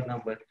slide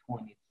number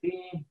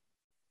 23.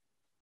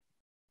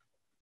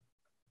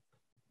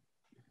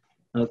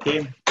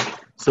 Okay.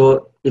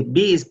 So if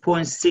B is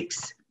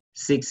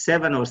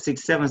 0.667 or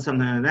 67,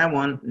 something like that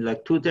one,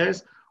 like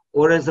 2/3,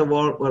 oil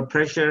reservoir or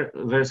pressure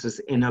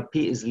versus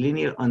NRP is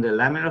linear on the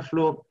laminar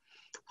flow.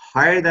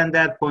 Higher than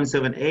that,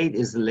 0.78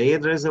 is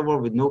layered reservoir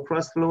with no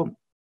cross flow.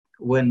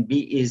 When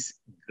B is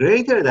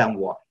greater than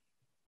 1,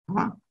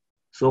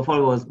 so far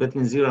it was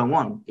between 0 and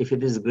 1. If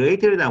it is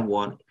greater than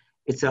 1,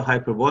 it's a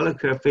hyperbolic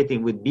curve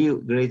fitting with B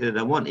greater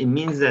than 1. It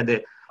means that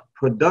the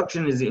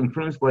production is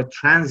influenced by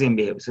transient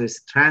behavior. So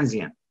it's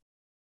transient.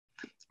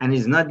 And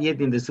it's not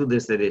yet in the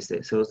pseudo-steady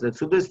state. So the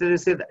pseudo-steady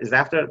state is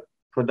after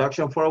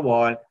production for a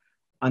while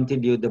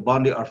until the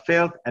boundary are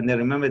filled. And then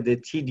remember the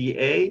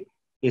TDA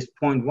is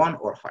 0.1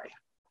 or higher.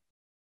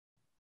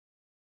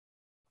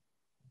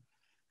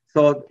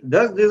 So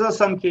these are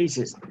some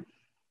cases.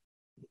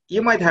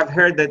 You might have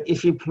heard that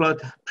if you plot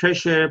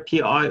pressure,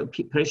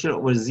 pressure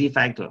over Z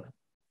factor,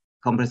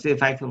 compressive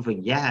factor for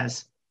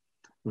gas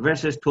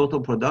versus total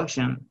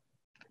production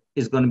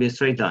is going to be a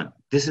straight line.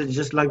 This is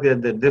just like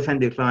the different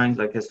declines,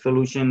 like a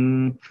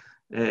solution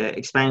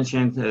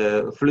expansion,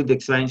 fluid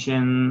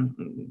expansion,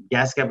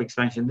 gas cap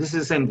expansion. This is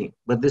the same thing,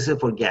 but this is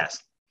for gas.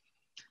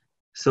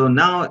 So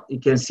now you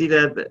can see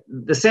that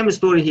the same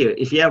story here.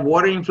 If you have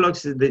water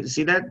influx,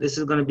 see that? This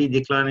is going to be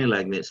declining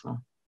like this one.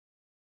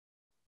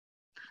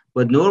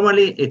 But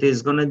normally it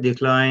is going to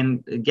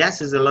decline. Gas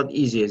is a lot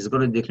easier. It's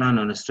going to decline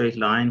on a straight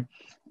line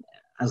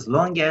as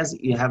long as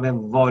you have a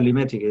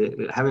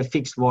volumetric, have a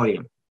fixed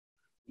volume.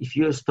 If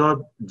you start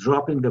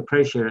dropping the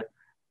pressure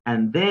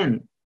and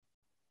then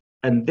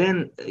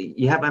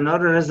you have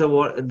another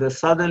reservoir,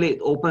 suddenly it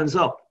opens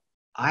up.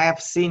 I have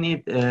seen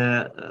it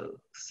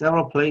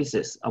several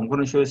places. I'm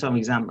going to show you some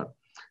example.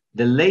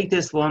 The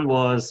latest one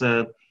was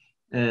the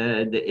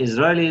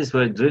Israelis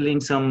were drilling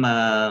some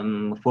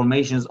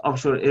formations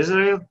offshore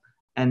Israel,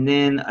 and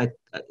then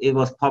it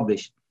was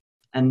published.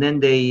 And then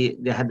they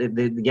had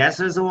the gas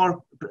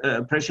reservoir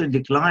pressure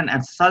decline,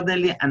 and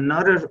suddenly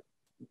another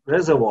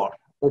reservoir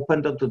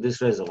opened up to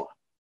this reservoir.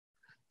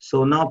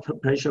 So now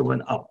pressure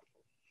went up.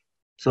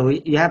 So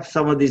you have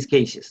some of these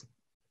cases.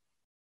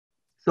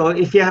 So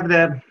if you have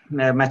the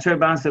material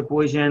balance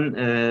equation,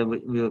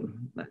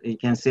 you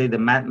can say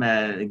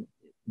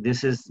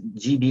this is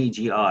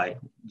GBGI.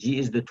 G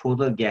is the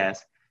total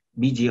gas.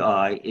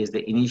 BGI is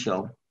the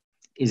initial,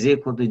 is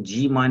equal to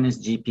G minus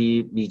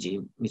GP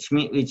BG,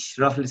 which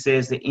roughly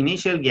says the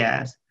initial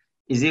gas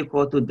is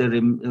equal to the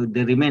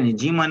remaining.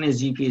 G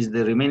minus GP is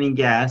the remaining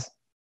gas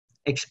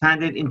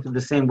expanded into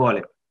the same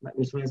volume,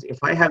 which means if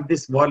I have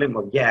this volume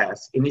of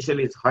gas,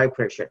 initially it's high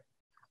pressure.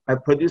 I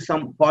produce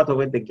some part of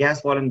it, the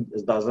gas volume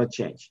does not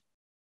change,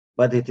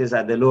 but it is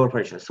at the lower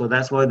pressure. So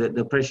that's why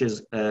the pressure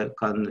is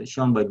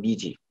shown by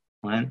BG,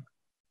 right?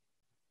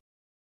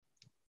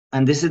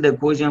 And this is the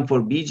equation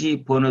for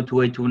BG,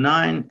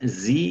 0.2829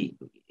 Z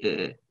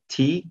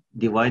T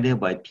divided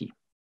by P.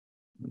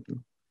 Okay.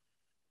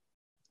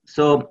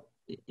 So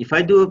if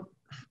I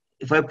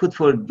put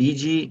for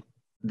BG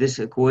this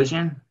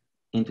equation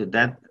into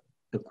that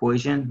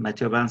equation,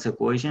 material balance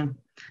equation,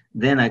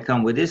 then I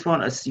come with this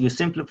one. As you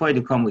simplify,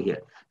 you come with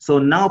here. So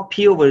now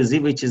P over Z,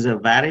 which is a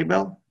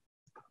variable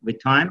with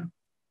time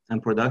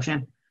and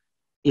production,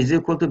 is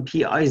equal to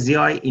PI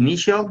ZI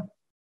initial,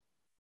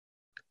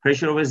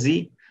 pressure over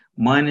Z,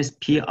 minus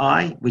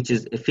PI, which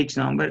is a fixed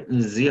number,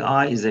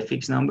 ZI is a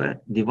fixed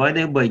number,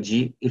 divided by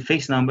G, a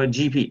fixed number,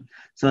 GP.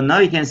 So now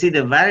you can see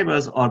the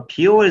variables are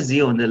P over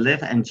Z on the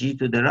left and G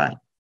to the right.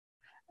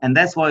 And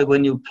that's why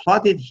when you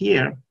plot it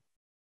here,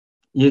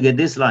 you get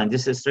this line.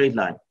 This is a straight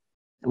line,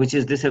 which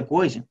is this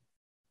equation.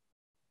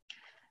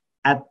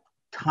 At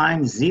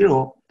time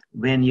 0,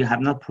 when you have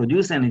not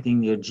produced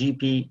anything, your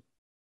GP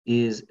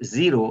is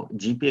 0.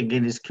 GP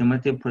again is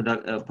cumulative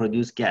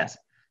produced gas.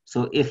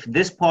 So if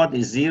this part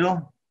is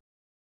 0,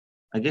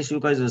 I guess you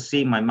guys will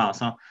see my mouse,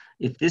 huh?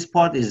 If this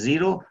part is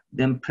 0,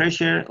 then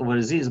pressure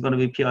over Z is going to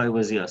be PI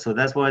over ZI. So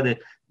that's why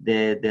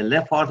the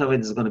left part of it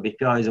is going to be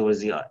PI over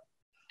ZI.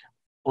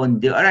 On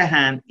the other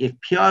hand, if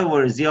PI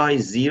over ZI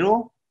is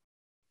 0,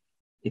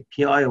 if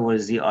PI over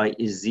ZI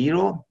is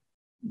 0,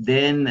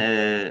 then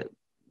I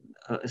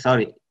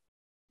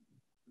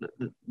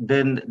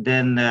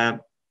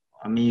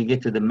mean, you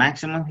get to the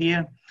maximum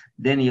here,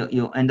 then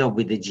you end up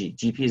with the G.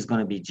 GP is going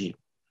to be G,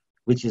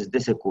 which is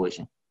this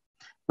equation.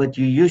 But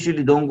you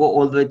usually don't go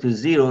all the way to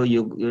 0.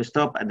 You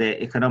stop at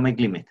the economic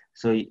limit.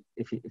 So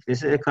if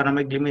this is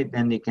economic limit,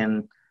 then you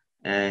can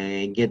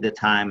get the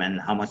time and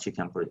how much you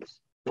can produce.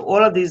 So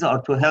all of these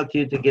are to help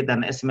you to get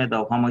an estimate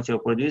of how much you're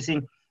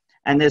producing.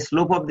 And the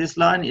slope of this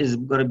line is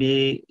going to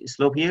be,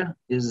 slope here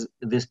is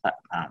this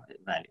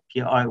value,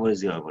 PI over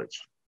 0 over G.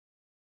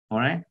 All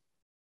right?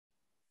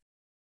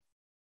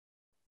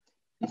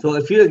 So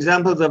a few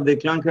examples of the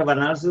decline curve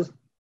analysis.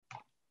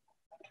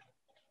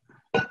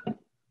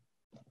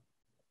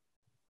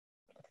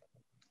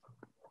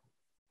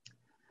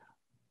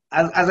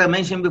 As I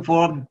mentioned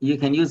before, you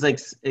can use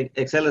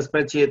Excel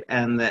spreadsheet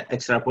and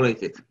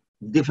extrapolate it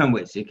different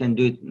ways. You can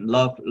do it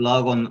log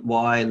on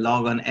Y,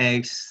 log on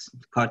X,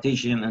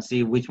 Cartesian, and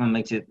see which one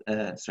makes it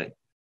straight.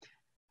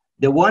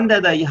 The one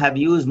that I have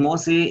used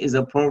mostly is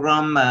a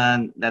program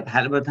that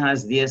Halliburton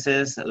has,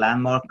 DSS,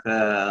 landmark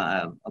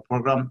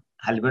program,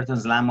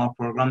 Halliburton's landmark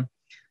program,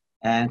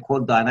 and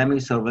called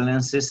Dynamic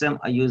Surveillance System.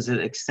 I use it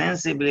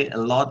extensively a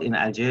lot in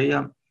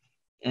Algeria.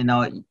 You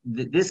know,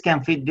 this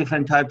can fit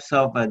different types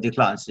of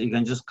declines. So you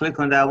can just click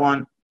on that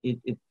one.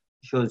 It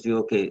shows you,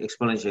 okay,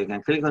 exponential. You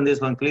can click on this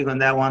one, click on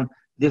that one.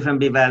 different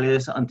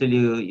p-values until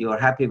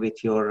you're happy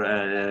with your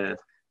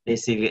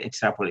basically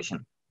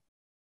extrapolation.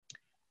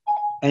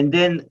 And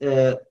then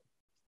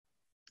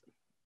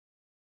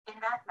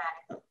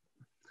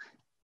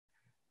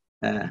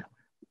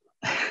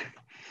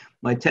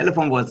my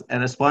telephone was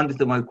responding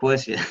to my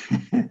question.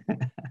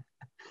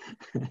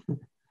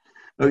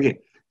 Okay,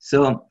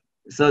 so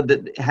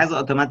it has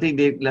automatic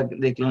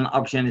decline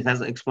option. It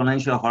has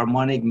exponential,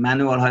 harmonic,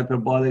 manual,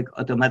 hyperbolic,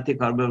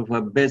 automatic, hyperbolic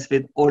for best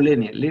fit, or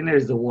linear. Linear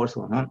is the worst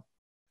one, huh?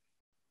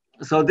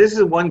 So this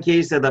is one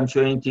case that I'm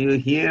showing to you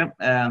here,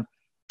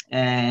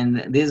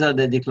 and these are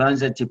the declines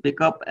that you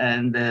pick up,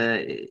 and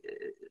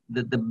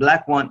the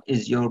black one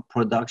is your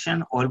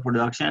production, oil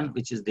production,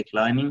 which is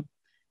declining,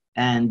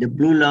 and the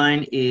blue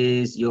line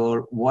is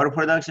your water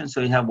production.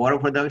 So you have water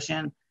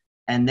production,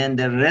 and then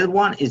the red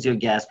one is your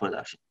gas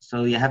production.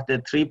 So you have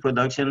the three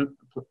production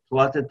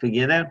plotted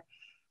together.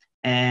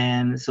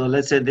 And so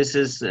let's say this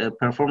is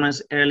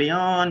performance early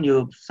on.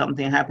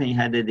 Something happened, you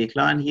had a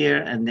decline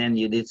here, and then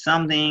you did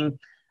something.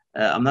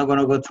 I'm not going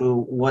to go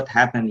through what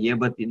happened here,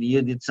 but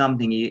you did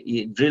something.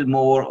 You drilled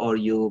more, or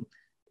you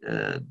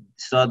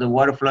saw the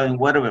water flowing,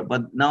 whatever.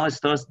 But now it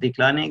starts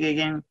declining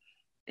again.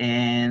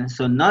 And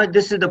so now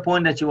this is the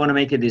point that you want to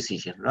make a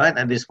decision, right?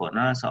 At this point,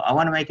 right? So I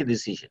want to make a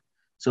decision.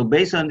 So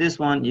based on this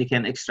one, you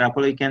can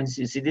extrapolate. You can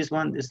see this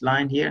one, this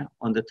line here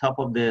on the top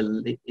of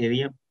the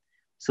area.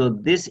 So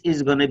this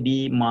is going to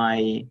be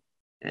my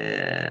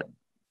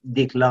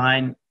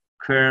decline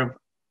curve,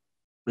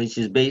 which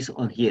is based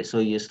on here. So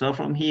you start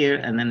from here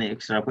and then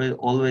extrapolate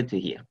all the way to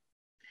here.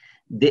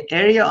 The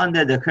area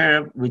under the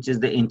curve, which is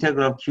the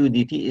integral of q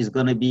dt, is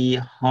going to be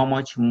how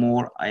much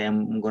more I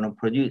am going to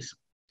produce.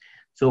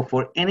 So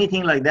for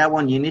anything like that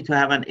one, you need to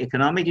have an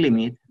economic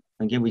limit,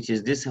 okay, which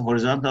is this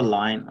horizontal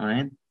line, all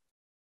right?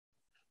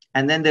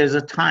 And then there's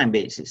a time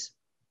basis.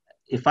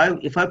 If I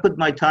put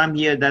my time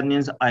here, that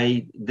means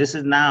this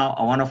is now,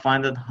 I want to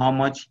find out how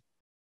much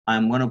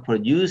I'm going to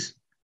produce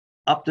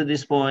up to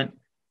this point,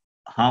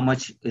 how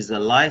much is the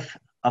life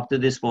up to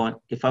this point.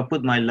 If I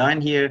put my line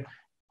here,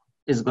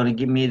 it's going to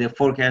give me the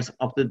forecast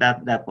up to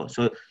that point.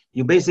 So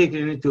you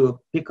basically need to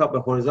pick up a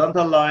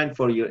horizontal line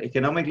for your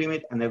economic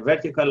limit and a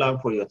vertical line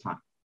for your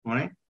time, all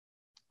right?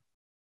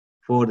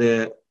 For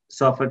the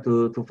software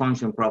to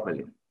function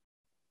properly.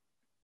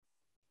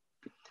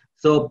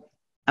 So,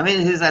 I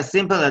mean, it is as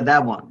simple as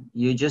that one.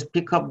 You just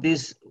pick up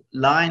this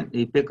line,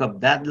 you pick up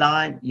that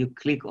line, you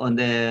click on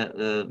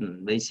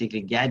the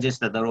basically gadgets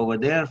that are over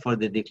there for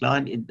the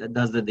decline, it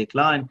does the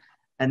decline,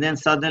 and then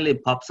suddenly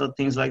it pops up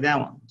things like that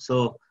one.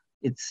 So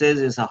it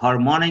says it's a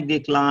harmonic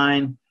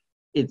decline.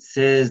 It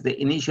says the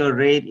initial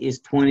rate is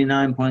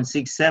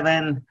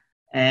 29.67,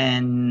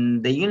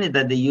 and the unit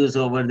that they use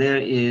over there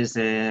is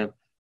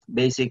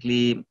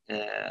basically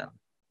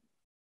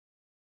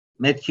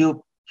met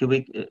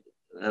cubic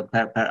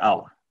per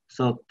hour.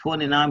 So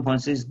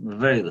 29.6,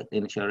 very good.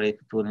 Initial rate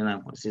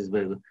 29.6,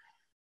 very good.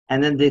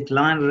 And then the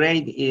decline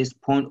rate is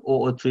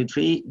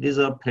 0.0033. These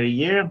are per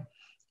year.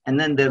 And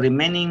then the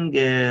remaining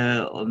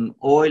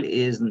oil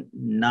is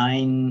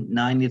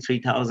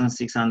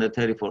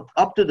 93,634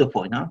 up to the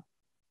point, huh?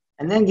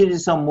 And then gives you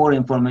some more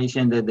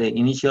information that the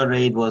initial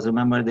rate was,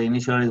 remember the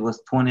initial rate was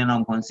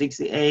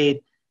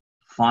 29.68,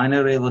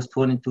 final rate was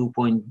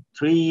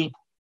 22.3,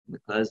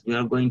 because we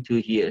are going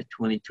to here,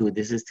 22.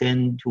 This is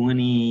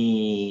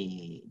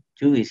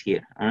 1022 is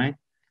here, all right?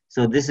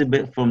 So this is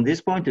from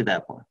this point to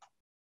that point.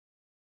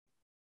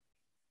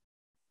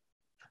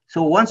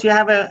 So once you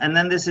have and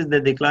then this is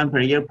the decline per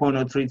year,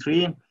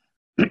 0.033,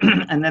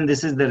 and then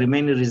this is the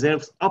remaining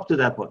reserves up to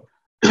that point.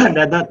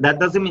 that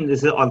doesn't mean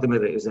this is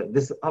ultimate reserve.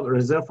 This is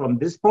reserve from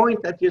this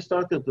point that you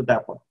started to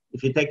that point.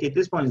 If you take it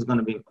this point, it's going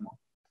to be more.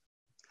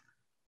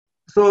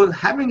 So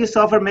having a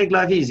software make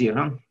life easier,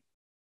 huh?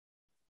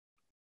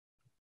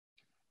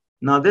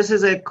 Now this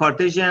is a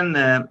Cartesian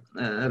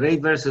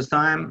rate versus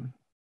time.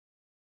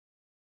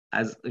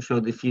 As I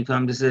showed a few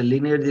times, this is a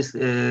linear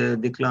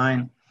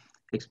decline,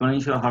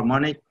 exponential,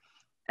 harmonic.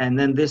 And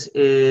then this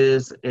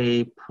is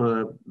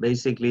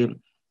basically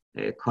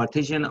a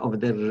Cartesian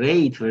of the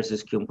rate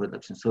versus Q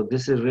production. So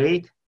this is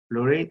rate,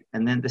 flow rate,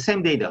 and then the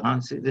same data,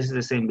 huh? So this is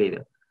the same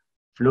data.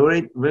 Flow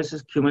rate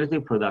versus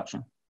cumulative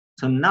production.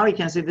 So now you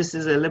can see this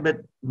is a little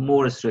bit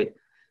more straight.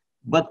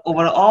 But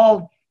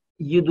overall,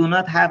 you do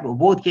not have,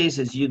 both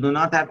cases, you do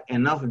not have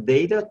enough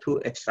data to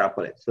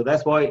extrapolate. So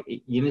that's why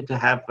you need to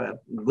have a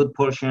good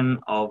portion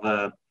of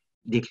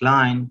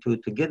decline to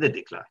get the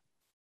decline.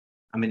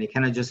 I mean, you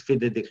cannot just fit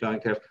the decline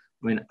curve.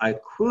 I mean, I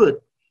could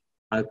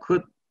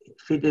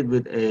fit it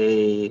with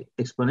a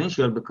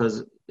exponential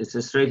because it's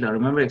a straight line.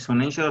 Remember,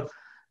 exponential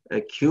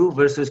Q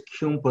versus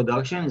Q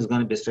production is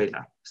going to be a straight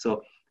line.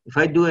 So if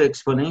I do an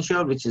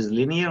exponential, which is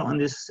linear on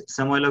this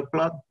semi-log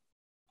plot,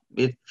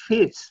 it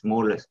fits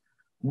more or less.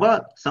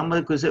 But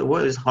somebody could say,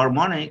 well, it's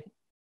harmonic.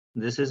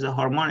 This is a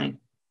harmonic.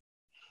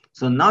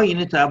 So now you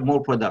need to have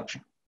more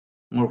production,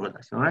 all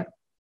right?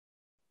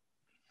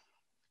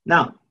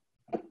 Now,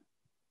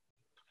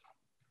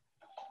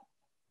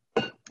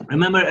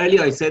 remember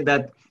earlier I said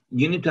that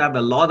you need to have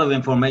a lot of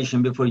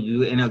information before you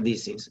do any of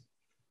these things.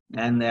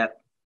 And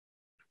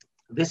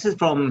this is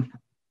from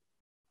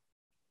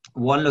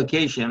one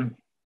location.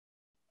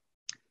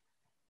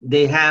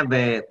 They have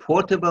a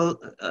portable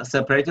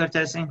separator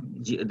testing.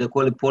 They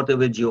call it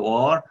portable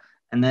GOR.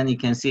 And then you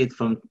can see it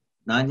from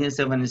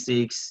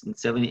 1976,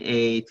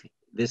 78.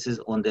 This is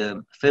on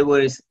the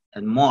February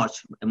and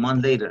March, a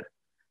month later.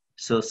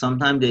 So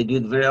sometimes they do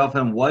it very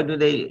often. Why do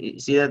they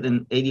see that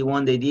in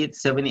 81 they did,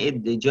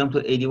 78 they jumped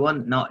to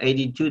 81, now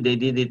 82 they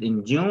did it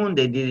in June,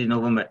 they did it in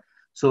November.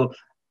 So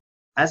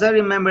as I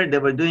remember, they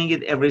were doing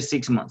it every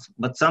 6 months,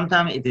 but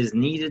sometimes it is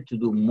needed to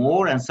do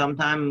more, and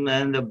sometimes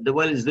when the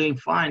well is doing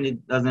fine,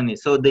 it doesn't need.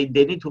 So they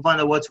need to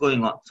find out what's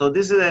going on. So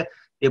this is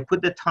they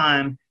put the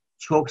time,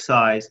 choke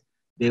size,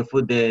 they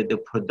put the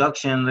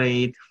production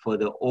rate for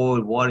the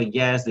oil, water,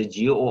 gas, the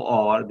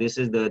GOR. This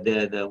is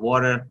the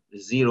water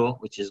zero,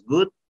 which is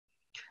good.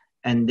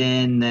 And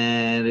then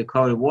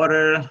recovered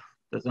water,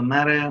 doesn't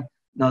matter.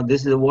 Now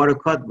this is the water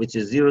cut, which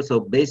is zero. So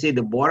basically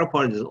the water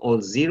part is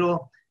all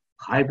zero.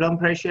 Pipeline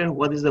pressure,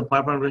 what is the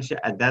pipeline pressure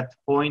at that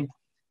point?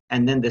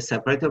 And then the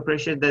separator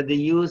pressure that they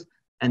use,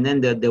 and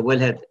then the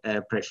wellhead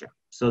pressure.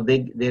 So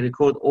they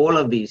record all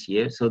of these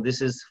here. So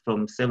this is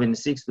from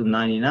 76 to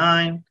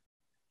 99,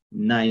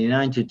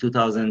 99 to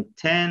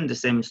 2010, the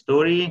same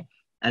story.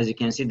 As you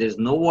can see, there's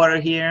no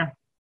water here.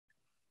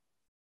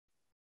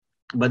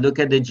 But look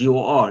at the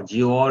GOR.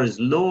 GOR is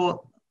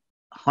low,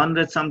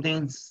 100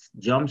 something,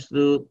 jumps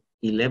to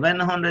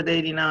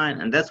 1189,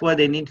 and that's why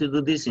they need to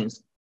do these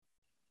things.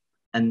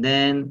 And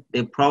then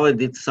they probably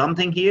did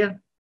something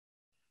here.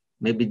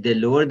 Maybe they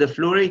lowered the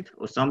flow rate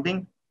or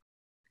something.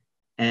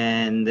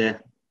 And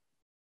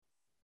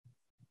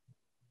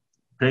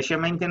pressure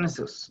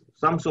maintenance,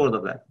 some sort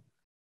of that.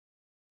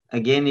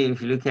 Again,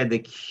 if you look at the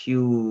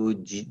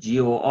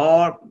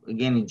GOR,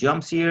 again, it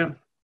jumps here.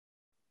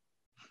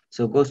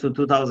 So it goes to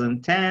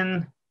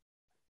 2010.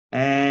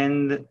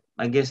 And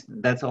I guess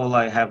that's all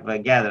I have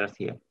gathered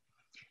here.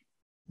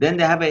 Then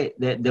they have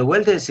the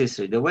well test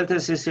history. The well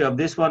test history of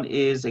this one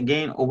is,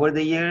 again, over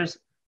the years,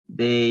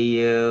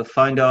 they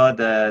find out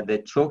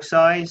the choke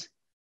size,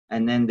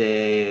 and then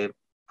the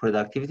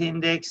productivity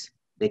index,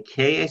 the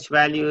KH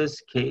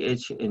values,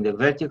 KH in the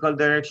vertical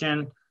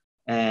direction,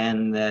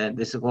 and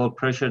this is called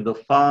pressure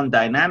dauphin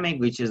dynamic,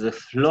 which is the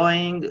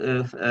flowing,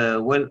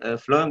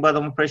 flowing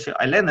bottom pressure.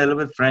 I learned a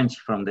little bit French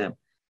from them.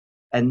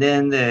 And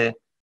then the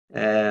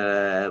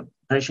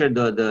pressure,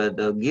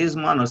 the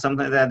Gizmon or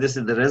something like that. This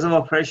is the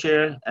reservoir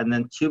pressure, and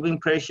then tubing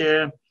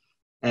pressure,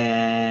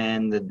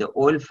 and the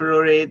oil flow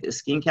rate,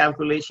 skin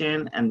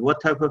calculation, and what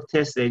type of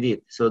test they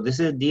did. So this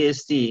is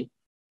DST.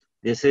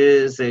 This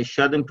is a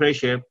shut-in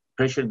pressure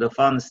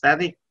dauphin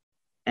static,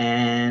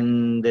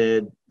 and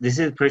this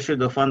is pressure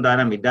dauphin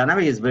dynamic.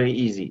 Dynamic is very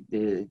easy.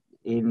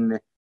 In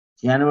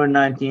January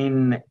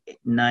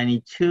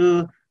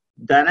 1992,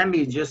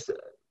 dynamic is just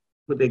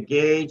put a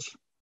gauge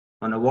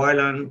on a wire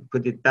line,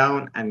 put it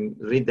down, and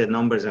read the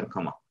numbers and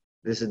come up.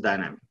 This is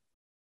dynamic.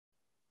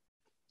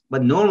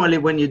 But normally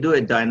when you do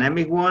a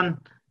dynamic one,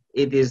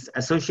 it is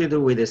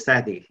associated with a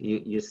static.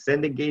 You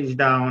send the gauge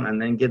down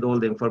and then get all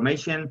the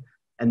information,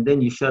 and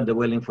then you shut the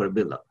well in for a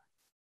buildup.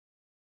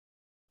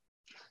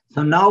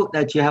 So now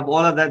that you have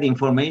all of that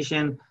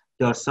information,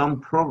 there are some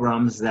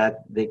programs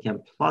that they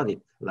can plot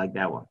it like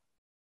that one,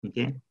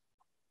 okay?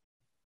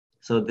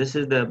 So this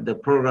is the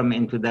program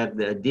into that,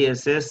 the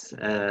DSS,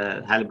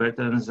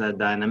 Halliburton's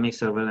dynamic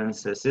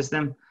surveillance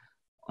system.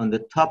 On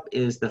the top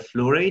is the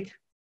flow rate,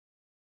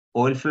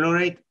 oil flow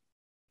rate.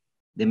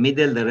 The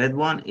middle, the red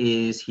one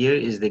is here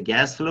is the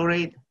gas flow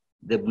rate.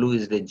 The blue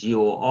is the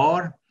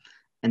GOR.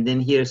 And then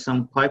here's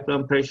some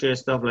pipeline pressure,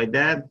 stuff like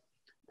that,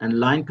 and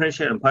line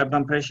pressure and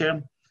pipeline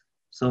pressure.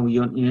 So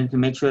you need to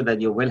make sure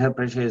that your wellhead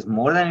pressure is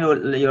more than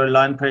your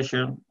line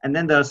pressure. And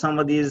then there are some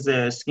of these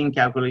skin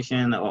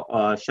calculation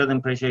or shut-in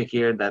pressure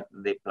here that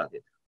they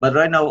plotted. But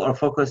right now our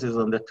focus is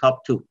on the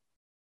top two.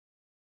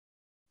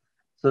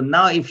 So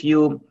now if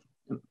you,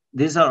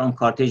 these are on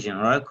Cartesian,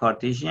 right?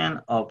 Cartesian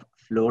of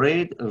flow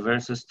rate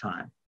versus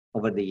time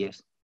over the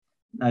years.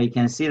 Now you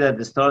can see that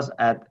it starts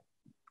at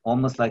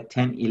almost like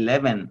 10,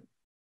 11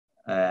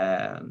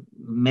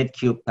 mid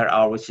cube per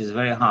hour, which is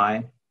very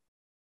high.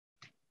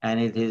 And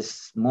it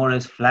is more or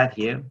less flat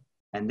here.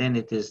 And then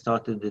it is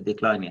started to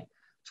decline here.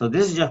 So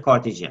this is just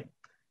Cartesian.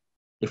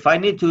 If I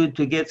need to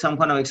get some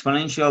kind of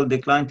exponential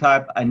decline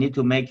type, I need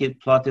to make it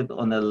plotted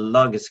on a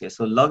log scale.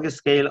 So log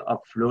scale of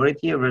flow rate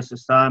here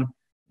versus time.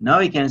 Now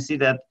you can see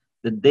that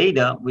the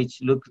data,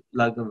 which look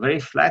like a very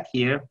flat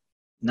here,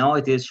 now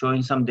it is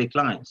showing some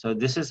decline. So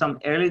this is some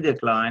early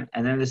decline,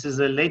 and then this is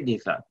a late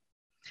decline.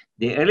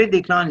 The early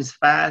decline is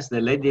fast, the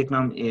late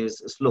decline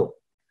is slow.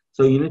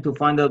 So you need to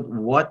find out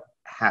what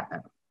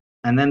happened.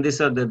 And then this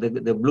are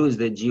the blue is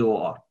the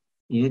GOR.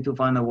 You need to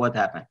find out what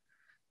happened.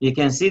 You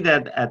can see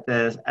that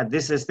at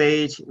this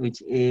stage,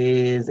 which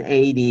is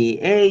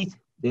 88,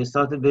 they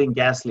started doing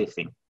gas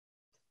lifting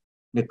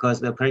because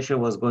the pressure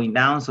was going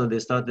down, so they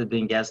started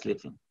doing gas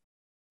lifting.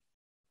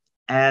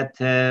 At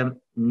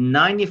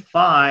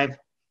 95,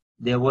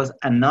 there was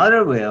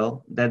another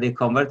well that they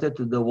converted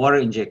to the water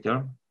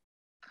injector,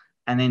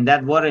 And in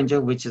that water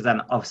injection, which is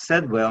an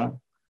offset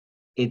well,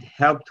 it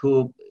helped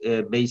to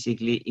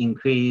basically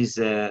increase,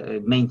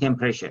 maintain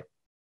pressure.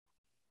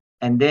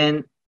 And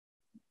then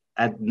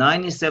at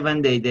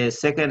 97 days, the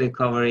second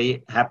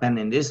recovery happened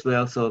in this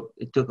well. So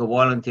it took a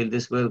while until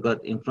this well got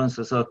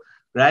influenced. So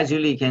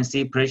gradually you can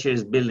see pressure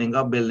is building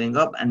up,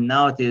 and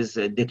now it is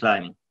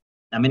declining.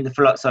 I mean,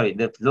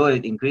 the flow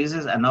rate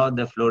increases, and now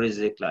the flow rate is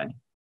declining.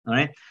 All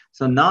right.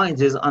 So now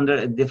it is under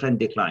a different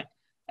decline.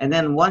 And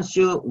then once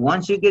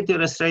you get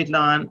to a straight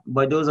line,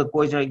 by those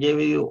equations I gave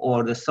you,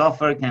 or the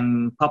software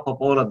can pop up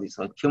all of these.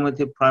 So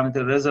cumulative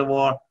parameter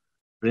reservoir,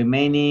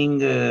 remaining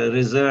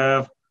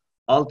reserve,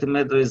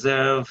 ultimate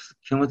reserve,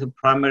 cumulative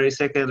primary,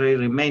 secondary,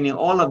 remaining,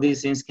 all of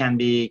these things can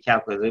be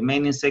calculated.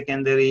 Remaining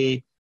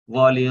secondary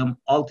volume,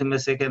 ultimate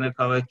secondary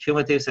cover,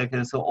 cumulative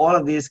secondary. So all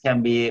of these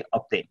can be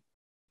obtained.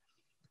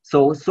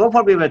 So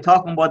far we were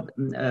talking about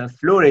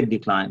flow rate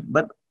decline,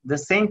 but at the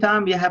same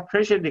time we have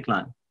pressure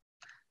decline.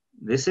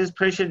 This is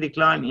pressure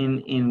decline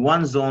in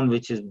one zone,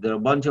 which is there are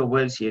a bunch of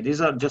wells here.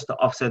 These are just the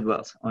offset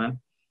wells. Right?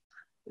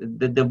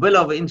 The well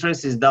of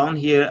interest is down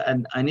here,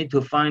 and I need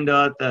to find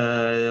out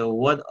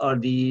what are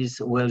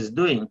these wells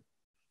doing.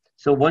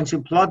 So once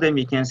you plot them,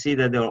 you can see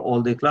that they're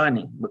all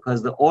declining,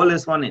 because the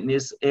oldest one in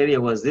this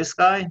area was this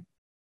guy.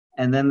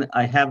 And then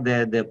I have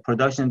the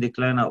production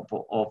decline of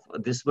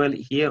this well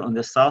here on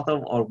the south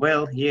of our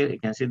well here. You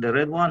can see the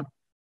red one.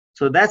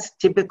 So that's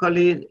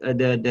typically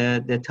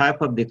the type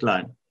of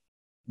decline.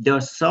 There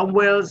are some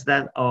wells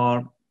that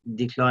are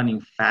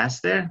declining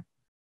faster,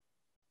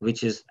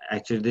 which is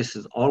actually, this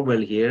is our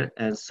well here,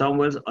 and some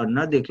wells are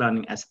not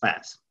declining as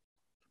fast.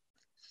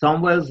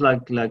 Some wells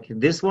like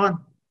this one,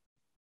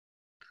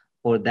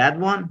 or that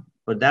one,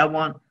 or that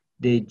one,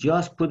 they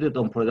just put it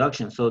on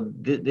production. So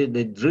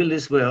they drill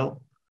this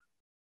well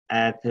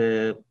at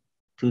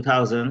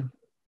 2000,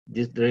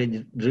 they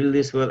drill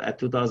this well at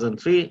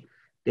 2003,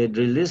 they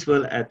drill this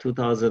well at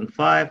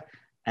 2005,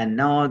 and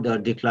now they're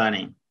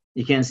declining.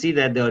 You can see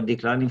that they are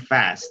declining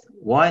fast.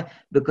 Why?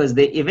 Because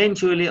they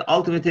eventually,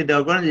 ultimately,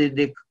 they're going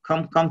to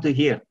come to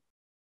here.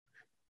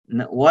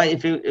 Now, why?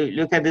 If you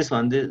look at this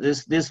one,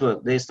 this well,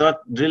 they start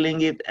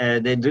drilling it.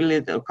 They drill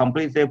it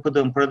completely. They put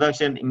it in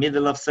production in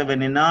middle of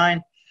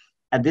 '79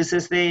 at this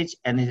stage,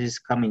 and it is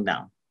coming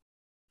down.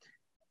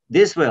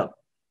 This well,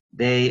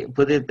 they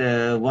put it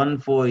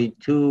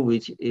 142,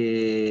 which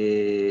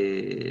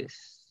is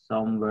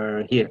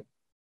somewhere here.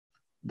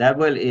 That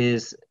well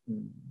is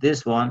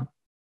this one.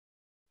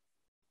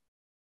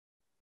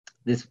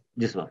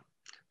 This one.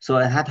 So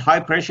it had high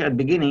pressure at the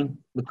beginning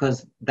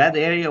because that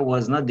area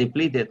was not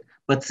depleted.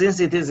 But since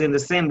it is in the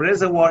same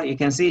reservoir, you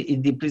can see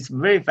it depletes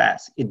very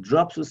fast. It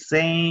drops the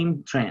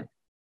same trend.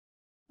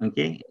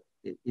 Okay,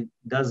 it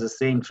does the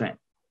same trend.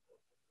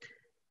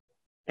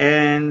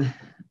 And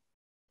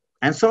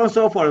so on and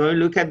so forth. When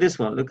you look at this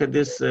one, look at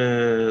this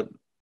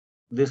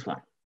this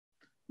one.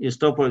 You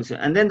stop production.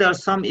 And then there are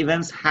some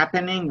events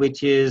happening,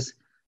 which is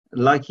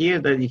like here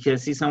that you can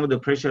see some of the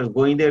pressure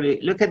going there.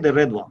 Look at the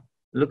red one.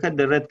 Look at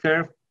the red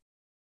curve.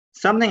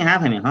 Something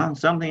happening, huh?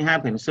 Something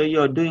happening. So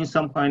you're doing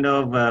some kind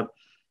of,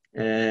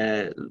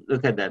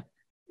 look at that.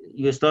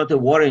 You start a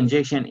water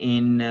injection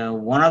in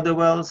one of the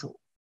wells,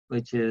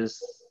 which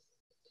is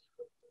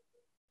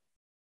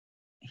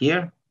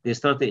here. They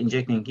started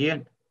injecting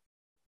here,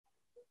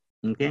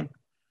 okay?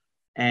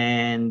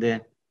 And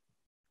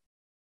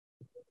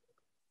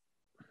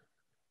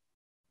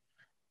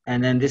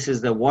then this is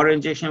the water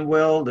injection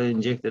well. They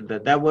injected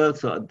that well,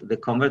 so they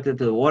converted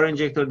to a water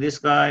injector, this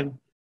guy.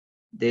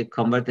 They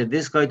converted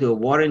this guy to a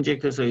water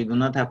injector, so you do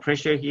not have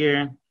pressure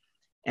here.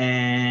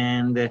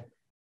 And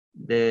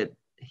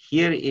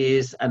here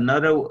is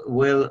another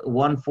well,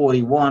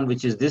 141,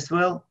 which is this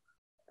well.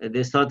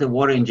 They started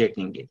water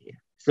injecting it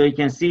here. So you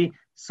can see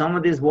some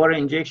of this water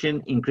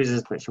injection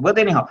increases pressure. But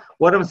anyhow,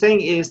 what I'm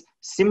saying is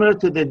similar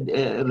to the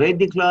rate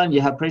decline,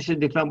 you have pressure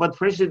decline, but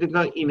pressure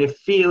decline in a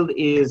field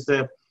is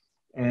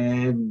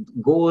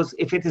goes,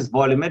 if it is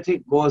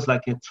volumetric, goes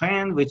like a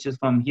trend, which is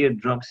from here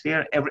drops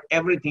here,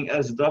 everything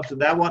else drops to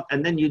that one,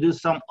 and then you do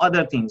some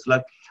other things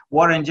like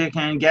water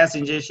injection, gas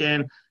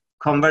injection,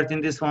 converting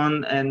this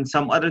one, and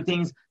some other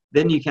things,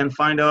 then you can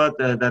find out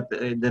that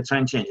the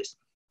trend changes.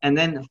 And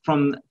then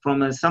from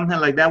something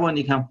like that one,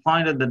 you can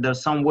find out that there are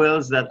some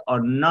wells that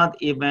are not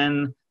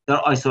even,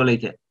 they're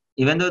isolated,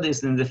 even though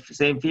it's in the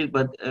same field,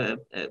 but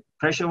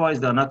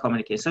pressure-wise, they're not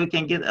communicating. So you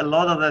can get a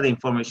lot of that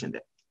information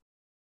there.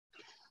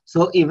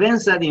 So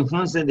events that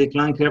influence the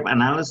decline curve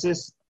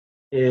analysis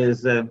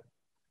is, so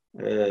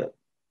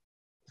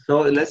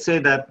let's say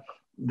that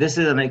this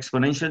is an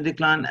exponential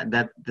decline,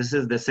 that this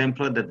is the same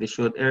plot that we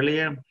showed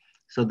earlier.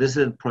 So this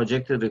is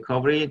projected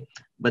recovery,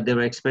 but they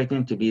were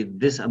expecting to be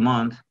this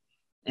amount,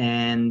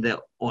 and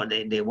or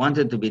they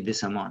wanted to be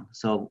this amount.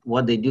 So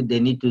what they do, they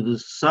need to do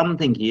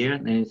something here.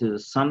 They need to do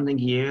something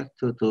here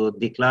to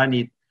decline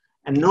it.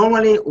 And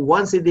normally,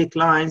 once it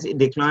declines at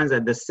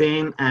the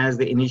same as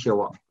the initial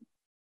one.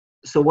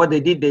 So what they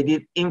did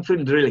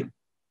infill drilling.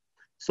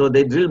 So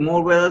they drilled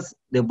more wells,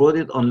 they brought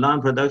it on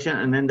land production,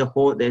 and then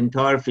the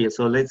entire field.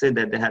 So let's say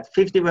that they had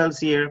 50 wells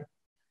here,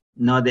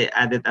 Now they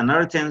added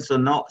another 10, so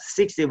now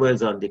 60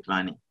 wells are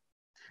declining.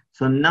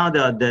 So now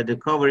the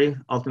recovery,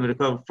 ultimate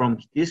recovery from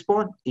this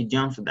point, it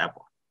jumps to that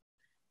point.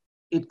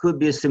 It could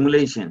be a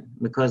simulation,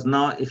 because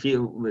now if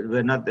you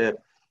were not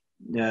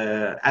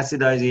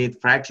acidize it,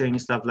 fracturing,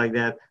 stuff like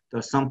that,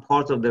 there's some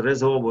parts of the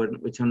reservoir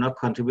which are not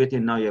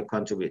contributing, now you're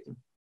contributing.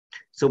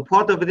 So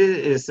part of it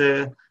is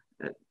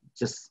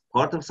just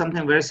part of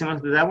something very similar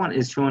to that one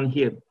is shown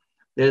here.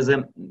 There's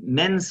a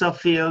Mensa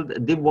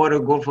field, deep water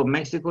Gulf of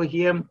Mexico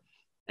here,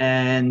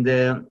 and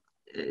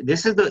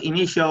this is the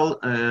initial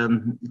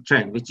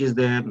trend, which is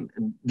the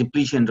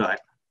depletion drive.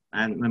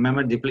 And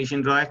remember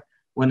depletion drive,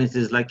 when it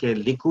is like a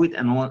liquid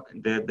and all,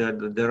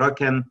 the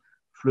rock and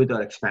fluid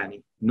are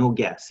expanding, no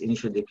gas,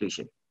 initial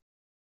depletion.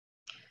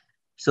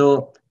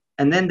 So,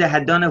 and then they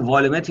had done a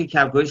volumetric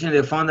calculation.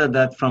 They found out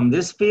that from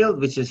this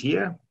field, which is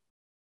here,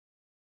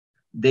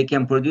 they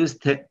can produce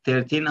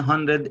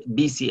 1,300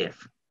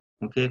 BCF,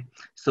 okay?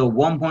 So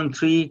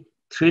 1.3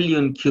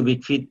 trillion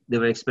cubic feet they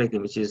were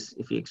expecting, which is,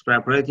 if you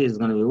extrapolate it, it's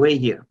gonna be way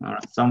here, all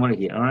right, somewhere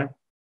here, all right?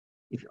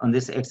 If on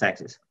this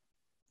x-axis.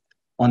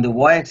 On the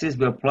y-axis,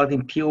 we're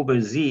plotting P over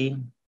Z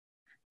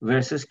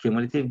versus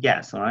cumulative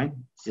gas, all right?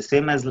 It's the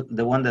same as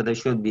the one that I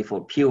showed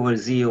before, P over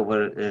Z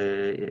over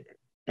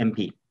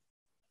MP.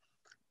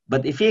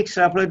 But if you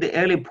extrapolate the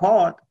early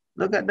part,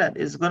 look at that.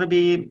 It's going to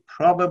be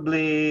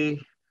probably,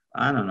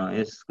 I don't know,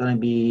 it's going to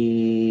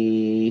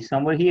be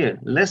somewhere here,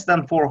 less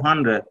than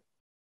 400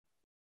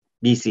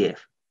 BCF.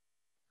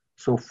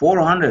 So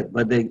 400,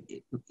 but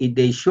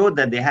they showed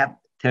that they have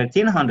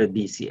 1,300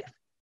 BCF.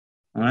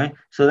 All right.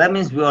 So that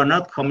means we are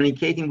not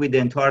communicating with the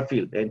entire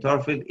field. The entire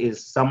field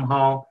is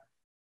somehow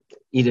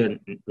either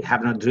we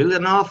have not drilled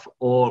enough,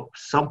 or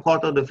some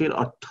part of the field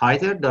are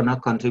tighter, they're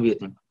not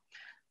contributing.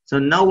 So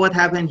now what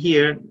happened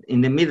here in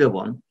the middle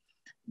one,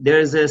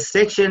 there's a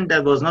section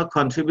that was not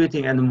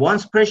contributing, and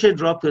once pressure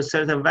dropped to a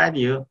certain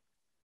value,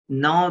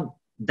 now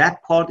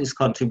that part is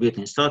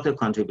contributing, started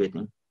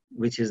contributing,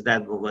 which is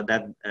that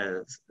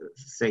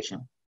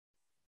section.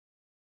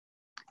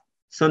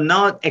 So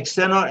now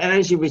external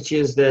energy, which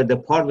is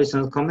the part which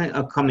is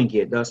coming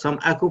here. There's some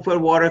aquifer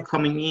water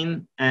coming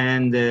in,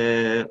 and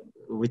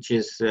which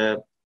is,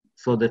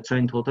 so the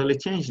trend totally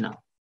changed now.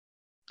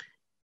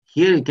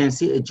 Here you can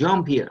see a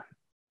jump here.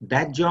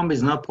 That jump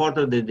is not part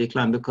of the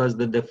decline, because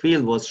the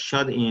field was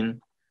shut in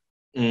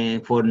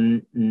for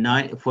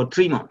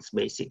 3 months,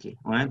 basically,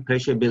 all right?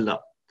 Pressure build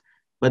up.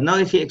 But now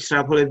if you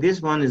extrapolate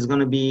this one, it's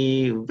gonna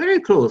be very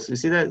close. You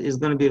see that? It's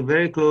gonna be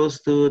very close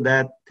to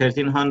that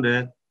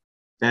 1,300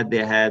 that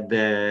they had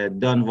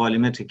done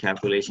volumetric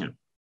calculation.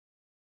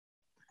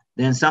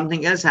 Then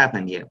something else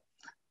happened here.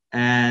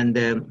 And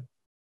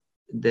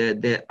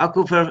the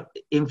aquifer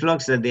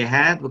influx that they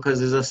had, because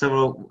there's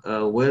several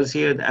wells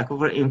here, the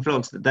aquifer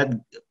influx, that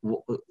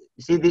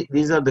see,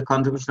 these are the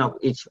contribution of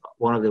each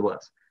one of the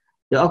wells.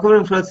 The aquifer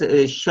influx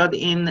is shut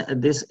in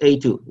this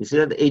A2. You see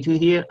that A2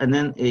 here, and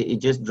then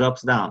it just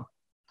drops down.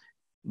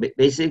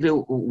 Basically,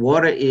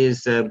 water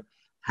is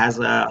has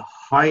a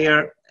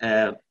higher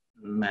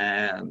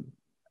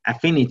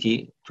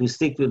affinity to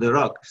stick to the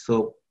rock.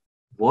 So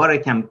water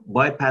can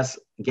bypass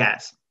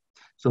gas.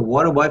 So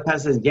water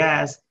bypasses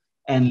gas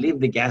and leave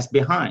the gas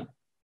behind.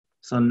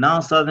 So now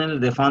suddenly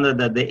they found out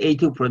that the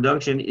A2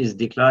 production is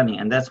declining,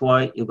 and that's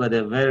why you got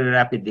a very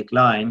rapid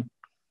decline.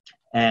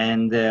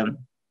 And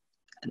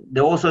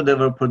they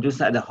were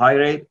produced at a high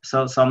rate.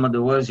 So some of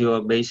the wells,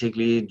 you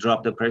basically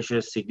drop the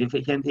pressure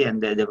significantly,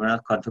 and they were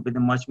not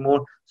contributing much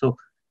more. So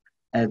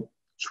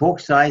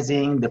choke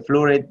sizing, the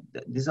flow rate,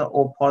 these are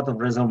all part of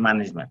reservoir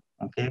management,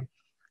 okay?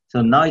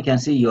 So now you can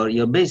see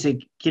you're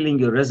basically killing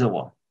your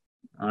reservoir,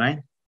 all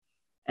right?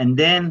 And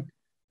then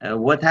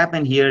what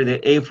happened here, the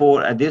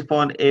A4, at this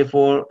point,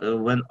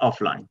 A4 went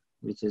offline,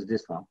 which is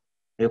this one.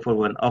 A4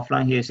 went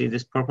offline here, see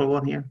this purple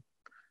one here?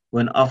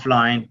 Went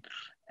offline,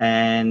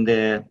 and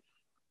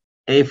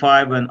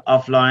A5 went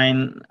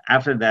offline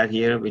after that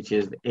here, which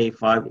is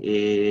A5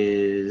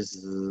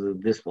 is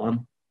this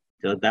one.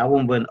 So that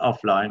one went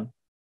offline.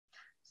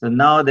 So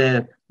now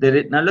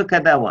now look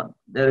at that one.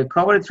 The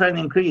recovery trend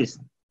increased.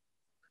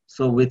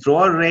 So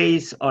withdrawal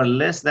rates are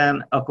less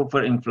than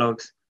aquifer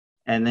influx,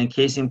 and then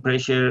casing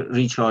pressure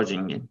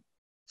recharging it.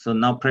 So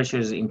now pressure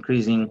is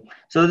increasing.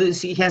 So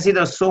this, you can see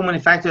there's so many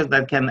factors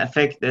that can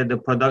affect the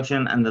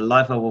production and the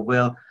life of a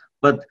well.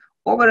 But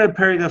over a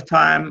period of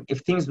time, if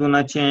things do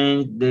not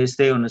change, they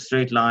stay on a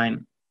straight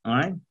line, all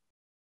right?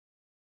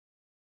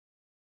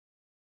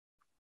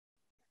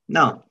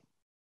 Now,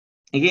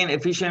 again,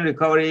 efficient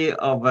recovery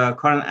of a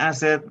current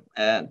asset.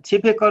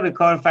 Typical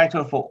recovery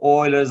factor for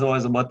oil reservoir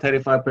is about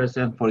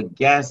 35%. For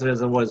gas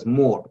reservoirs,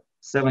 more,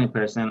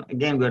 70%.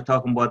 Again, we're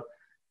talking about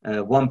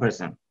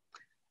 1%.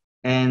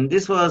 And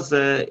this was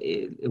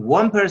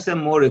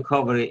 1% more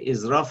recovery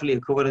is roughly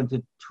equivalent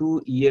to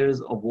 2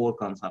 years of water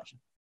consumption.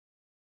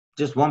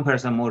 Just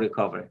 1% more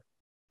recovery.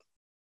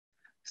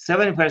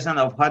 70%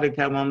 of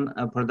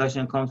hydrocarbon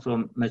production comes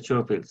from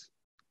mature fields.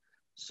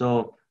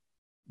 So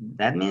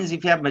that means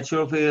if you have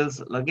mature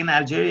fields, like in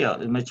Algeria,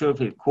 is mature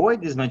field.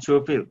 Kuwait is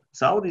mature field.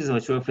 Saudi is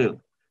mature field.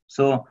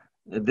 So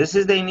This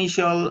is the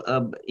initial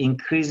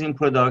increase in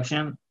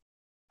production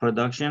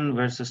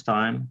versus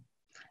time.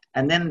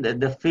 And then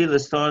the field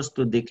starts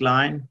to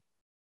decline.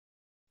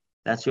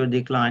 That's your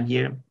decline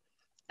here.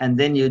 And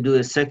then you do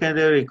a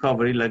secondary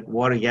recovery, like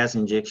water gas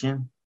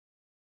injection.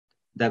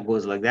 That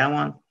goes like that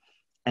one.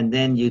 And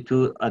then you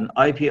do an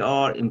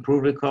IPR,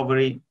 improved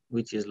recovery,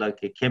 which is like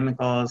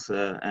chemicals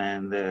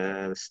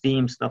and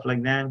steam, stuff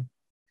like that.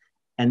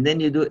 And then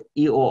you do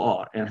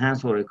EOR,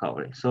 enhanced water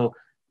recovery. So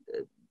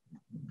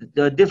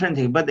there are different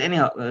things, but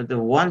anyhow,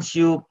 once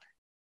you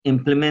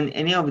implement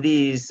any of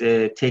these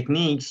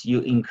techniques,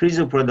 you increase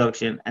your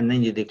production and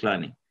then you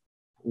decline it.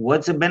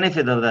 What's the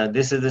benefit of that?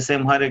 This is the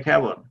same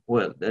hydrocarbon.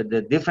 Well,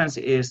 the difference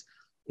is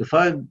if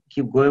I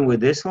keep going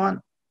with this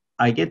one,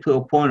 I get to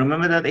a point,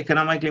 remember that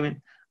economic limit?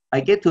 I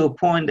get to a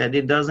point that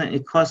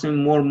it costs me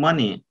more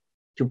money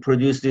to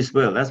produce this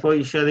well. That's why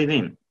you shut it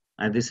in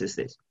at this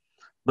stage.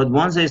 But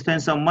once I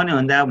spend some money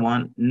on that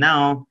one,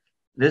 now,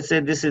 let's say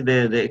this is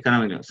the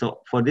economic limit. So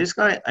for this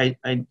guy,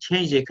 I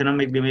change the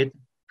economic limit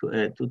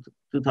to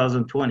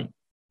 2020.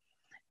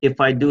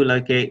 If I do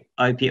like a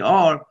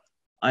IPR,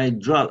 I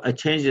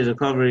change the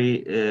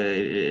recovery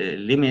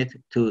limit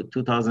to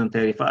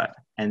 2035.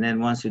 And then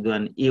once you do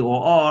an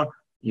EOR,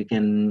 you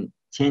can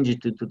change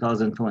it to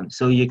 2020.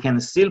 So you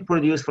can still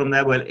produce from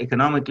that well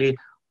economically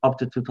up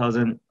to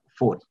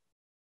 2040.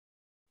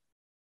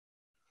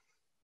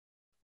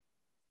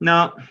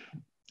 Now,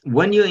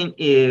 when you,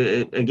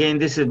 again,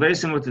 this is very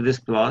similar to this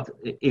plot.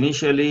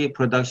 Initially,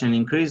 production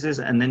increases,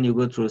 and then you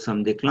go through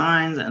some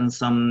declines and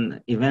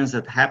some events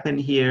that happen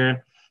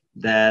here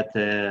that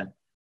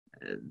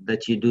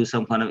you do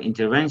some kind of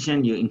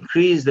intervention. You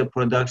increase the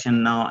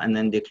production now, and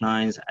then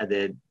declines at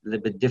a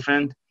little bit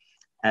different.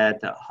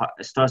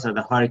 Starts at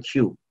a higher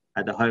Q,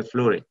 at a higher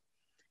flow rate.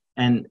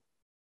 And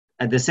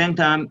at the same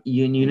time,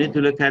 you need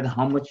to look at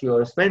how much you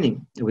are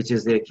spending, which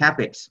is the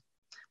CapEx.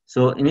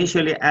 So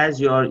initially,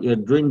 as you're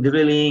doing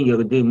drilling,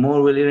 you're doing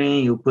more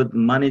drilling, you put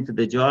money to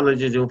the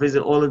geologist, you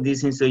visit all of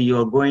these things, so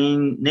you're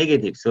going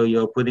negative. So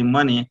you're putting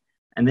money,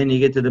 and then you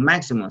get to the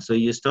maximum. So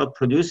you start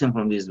producing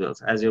from these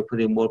wells as you're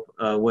putting more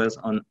wells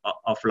on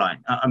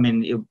offline.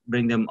 You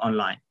bring them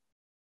online.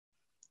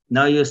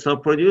 Now you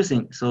start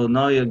producing. So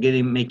now you're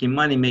making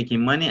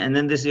money, and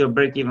then this is your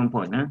break-even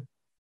point. Huh?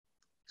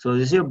 So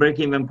this is your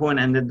break-even point,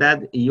 and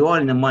that you are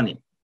in the money.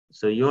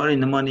 So you are in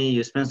the money,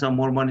 you spend some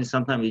more money,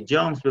 sometimes it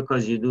jumps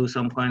because you do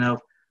some kind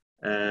of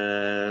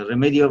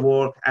remedial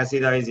work,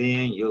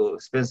 acidizing, you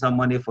spend some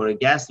money for a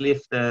gas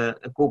lift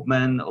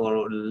equipment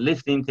or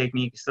lifting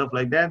technique, stuff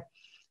like that.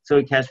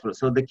 So cash flow.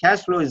 So the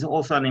cash flow is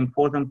also an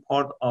important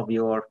part of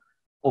your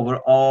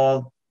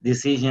overall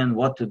decision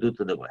what to do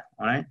to the well,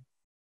 all right?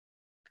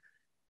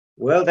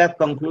 Well, that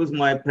concludes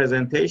my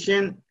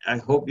presentation. I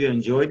hope you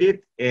enjoyed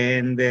it.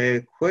 And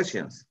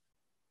questions?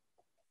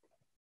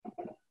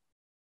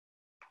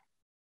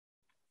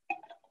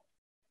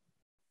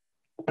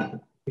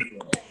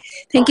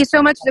 Thank you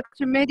so much,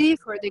 Dr. Mehdi,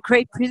 for the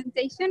great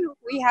presentation.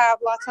 We have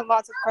lots and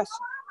lots of questions.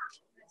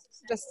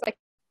 Just like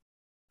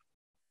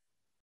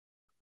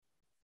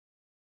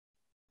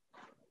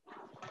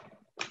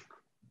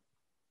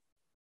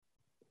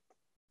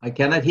I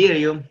cannot hear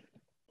you.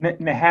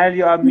 Nehal,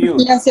 you are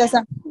mute. Yes.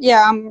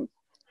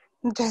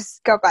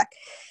 Just go back.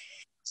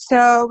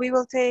 So we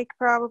will take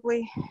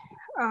probably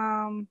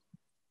 4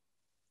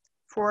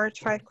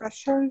 to 5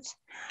 questions.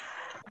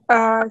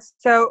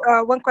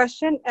 One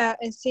question,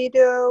 in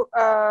situ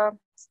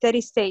steady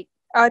state,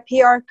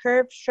 IPR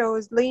curve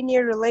shows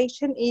linear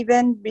relation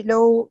even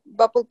below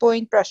bubble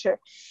point pressure.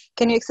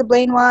 Can you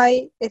explain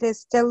why it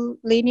is still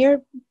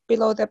linear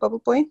below the bubble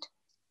point?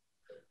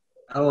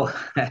 Oh,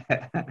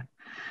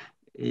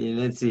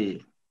 let's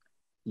see.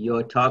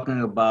 You're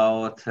talking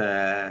about,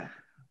 okay,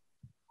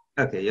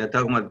 you're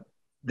talking about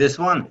this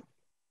one.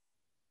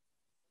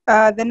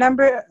 The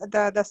number,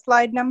 the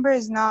slide number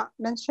is not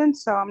mentioned,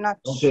 so I'm not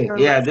sure.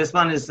 Yeah, this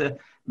one is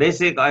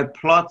basic. I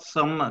plot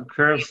some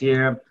curves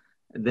here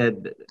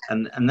that,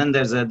 and then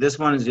there's this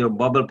one is your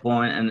bubble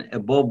point, and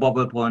above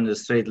bubble point is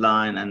a straight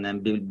line, and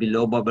then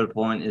below bubble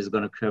point is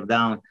going to curve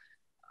down.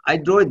 I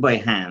draw it by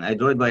hand.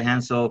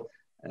 So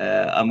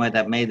I might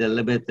have made a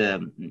little bit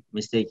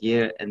mistake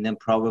here, and then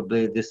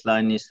probably this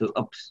line needs to,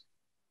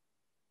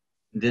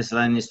 this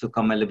line needs to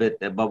come a little bit,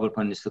 the bubble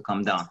point needs to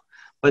come down.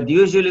 But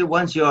usually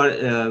once you're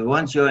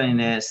in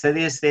a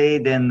steady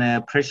state,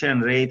 then pressure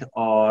and rate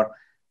are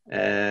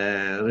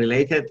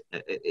related.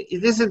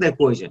 This is the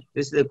equation.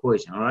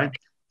 All right.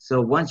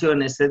 So once you're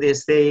in a steady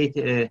state,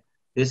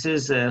 this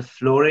is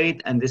flow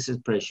rate and this is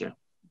pressure.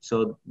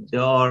 So they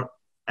are,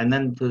 and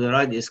then to the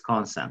right is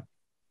constant.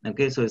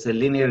 Okay, so it's a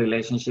linear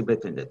relationship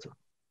between the two.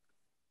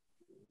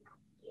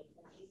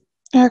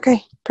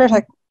 Okay,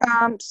 perfect.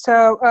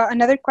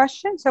 Another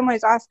question, someone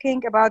is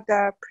asking about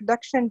the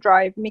production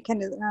drive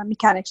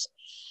mechanics.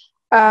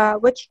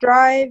 Which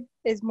drive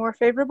is more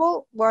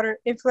favorable, water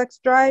influx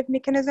drive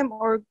mechanism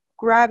or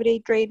gravity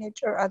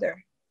drainage or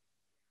other?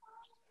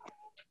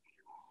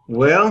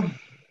 Well,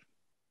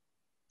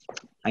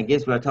 I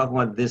guess we're talking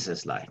about this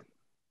slide.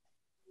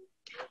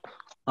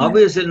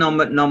 Obviously,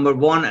 number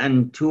one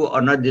and two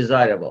are not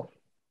desirable,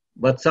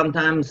 but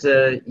sometimes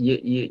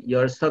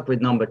you're stuck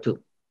with number two.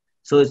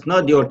 So it's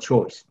not your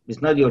choice.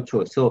 It's not your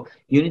choice. So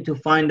you need to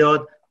find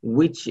out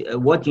which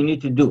what you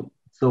need to do.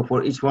 So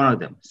for each one of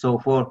them. So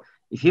for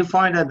if you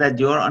find out that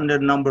you're under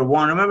number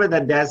one, remember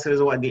that that says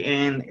at the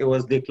end it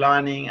was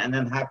declining and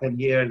then happened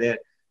here there.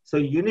 So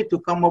you need to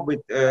come up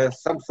with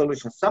some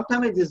solution.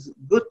 Sometimes it is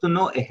good to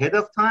know ahead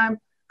of time.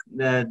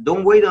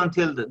 Don't wait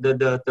until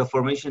the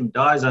formation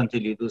dies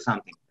until you do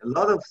something. A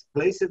lot of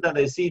places that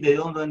I see, they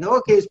don't know,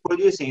 okay, it's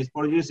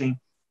producing,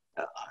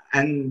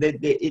 and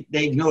they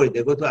ignore it.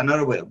 They go to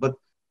another well. But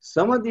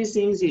some of these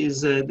things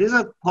is, these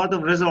are part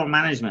of reservoir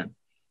management.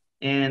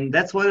 And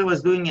that's what I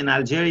was doing in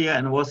Algeria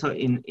and also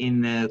in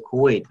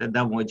Kuwait.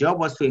 That my job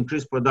was to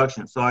increase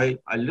production. So I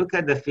look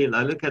at the field,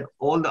 I look at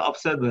all the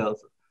offset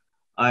wells.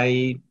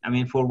 I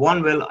mean, for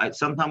one well,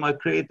 sometimes I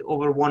create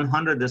over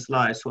 100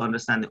 slides to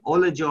understand all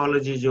the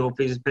geology,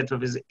 geophysics,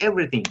 petrophysics,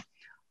 everything,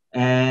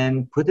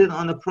 and put it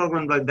on a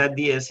program like that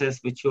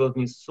DSS, which shows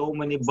me so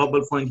many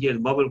bubble point here,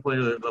 bubble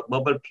point,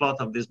 bubble plot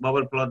of this,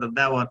 bubble plot of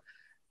that one,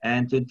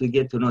 and to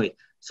get to know it.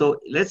 So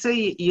let's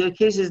say your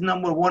case is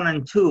number one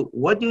and two.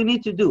 What do you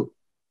need to do?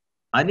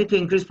 I need to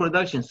increase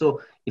production.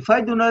 So if I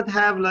do not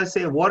have, let's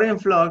say, water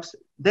influx,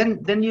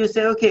 then you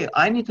say, okay,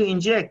 I need to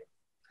inject.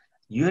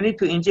 You need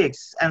to inject,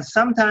 and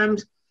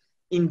sometimes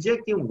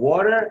injecting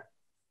water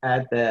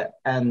at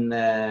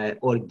the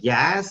or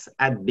gas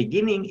at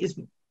beginning is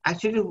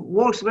actually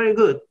works very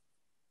good.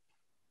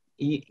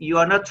 You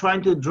are not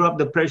trying to drop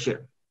the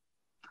pressure,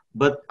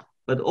 but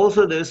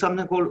also there's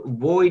something called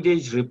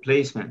voidage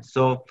replacement.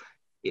 So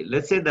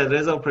let's say the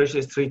reservoir pressure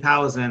is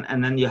 3,000,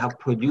 and then you have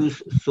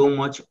produced so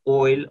much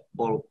oil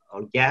or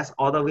gas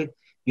out of it.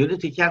 You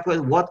need to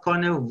calculate what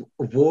kind of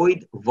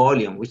void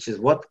volume, which is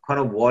what kind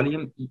of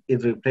volume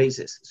it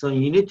replaces. So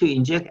you need to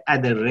inject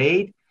at a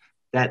rate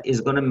that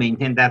is going to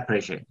maintain that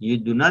pressure. You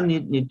do not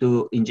need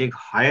to inject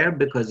higher,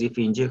 because if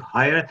you inject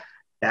higher,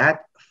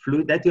 that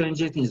fluid that you're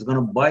injecting is going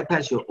to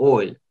bypass your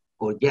oil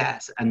or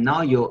gas, and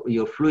now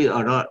your fluid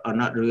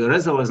your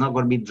reservoir is not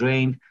going to be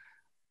drained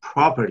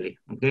properly.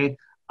 Okay,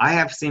 I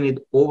have seen it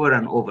over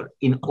and over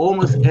in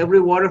almost every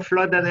water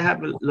flood that I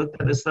have looked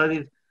at the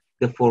studies.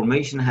 The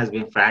formation has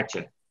been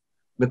fractured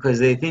because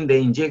they think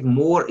they inject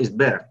more is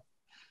better.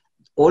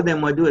 Or they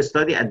might do a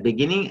study at the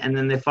beginning and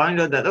then they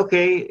find out that,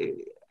 okay,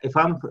 if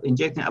I'm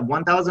injecting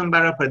 1,000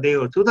 barrel per day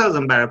or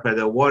 2,000 barrel per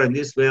day of water in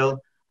this well,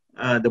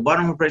 the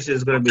bottom pressure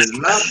is going to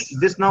be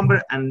this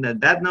number, and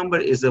that number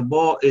is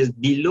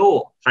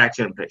below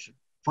fracture pressure.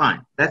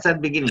 Fine, that's at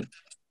the beginning.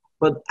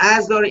 But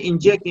as they're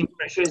injecting,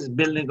 pressure is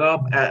building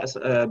up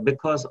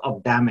because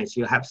of damage.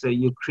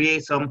 You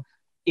create some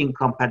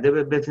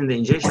incompatibility between the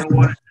injection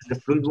water and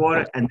the fluid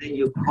water, and then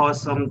you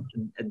cause some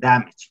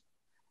damage.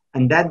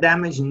 And that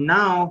damage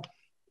now,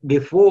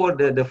 before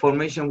the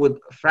formation would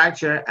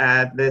fracture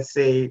at, let's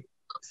say,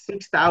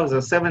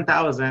 6,000,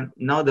 7,000,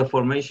 now the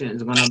formation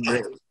is going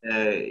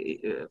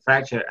to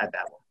fracture at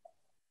that one,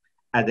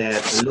 at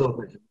the lower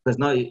pressure, because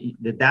now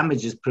the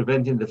damage is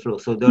preventing the flow.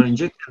 So they're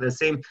injecting the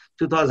same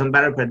 2,000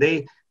 barrel per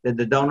day, that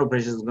the downward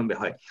pressure is going to be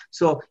high.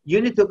 So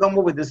you need to come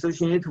up with the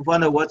solution. You need to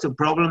find out what's the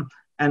problem.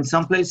 And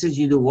some places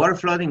you do water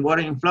flooding,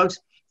 water influx.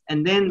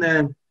 And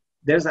then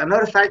there's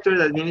another factor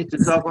that we need to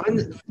talk about. And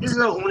this is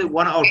only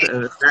one of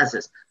our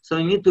classes. So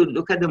you need to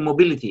look at the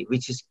mobility,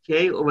 which is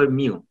K over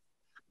mu.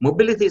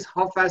 Mobility is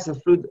how fast the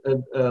fluid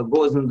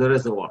goes in the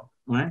reservoir,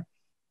 right?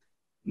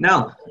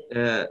 Now,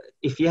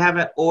 if you have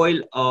an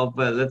oil of,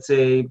 let's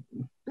say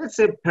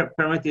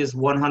permit is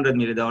 100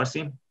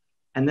 millidarcy,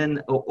 and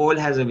then oil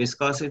has a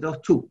viscosity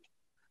of 2.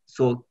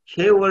 So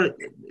K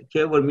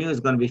over mu is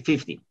going to be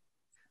 50.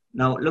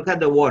 Now look at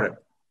the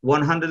water.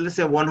 100, let's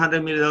say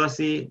 100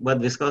 millidarcy, but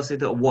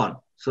viscosity of 1.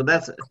 So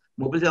that's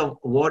mobility of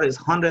water is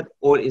 100,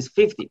 oil is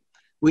 50,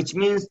 which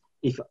means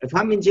if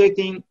I'm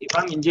injecting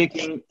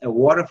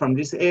water from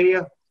this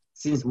area,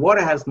 since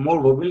water has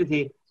more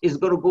mobility, it's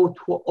going to go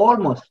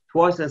almost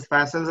twice as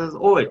fast as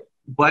oil,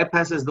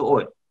 bypasses the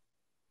oil.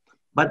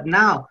 But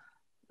now,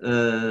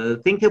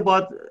 think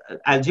about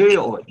Algeria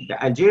oil.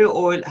 The Algeria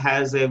oil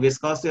has a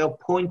viscosity of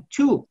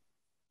 0.2.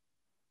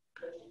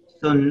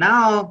 So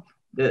now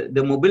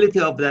the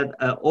mobility of that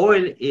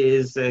oil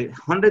is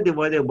 100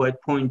 divided by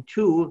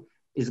 0.2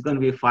 is going to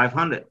be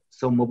 500.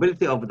 So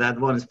mobility of that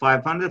one is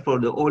 500, for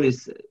the oil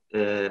is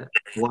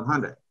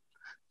 100.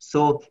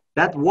 So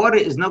that water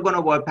is not going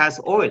to bypass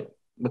oil,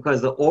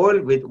 because the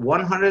oil with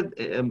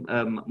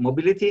 100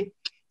 mobility,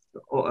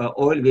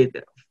 oil with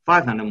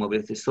 500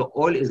 mobility. So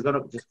oil is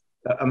going to just,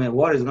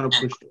 water is going to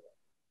push it.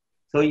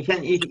 So you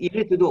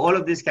need to do all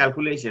of this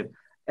calculation.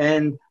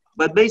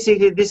 But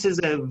basically, this is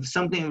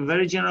something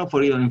very general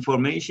for your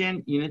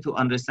information. You need to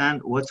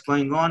understand what's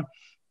going on.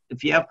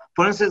 If you have,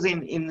 for instance,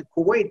 in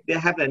Kuwait, they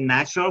have a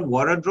natural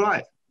water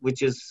drive,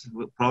 which is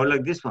probably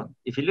like this one.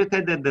 If you look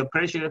at the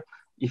pressure,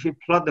 if you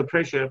plot the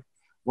pressure,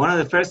 one of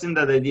the first things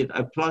that I did,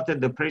 I plotted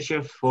the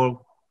pressure for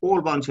a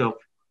whole bunch of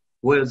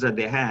wells that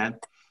they had.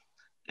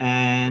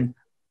 And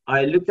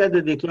I looked at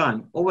the decline.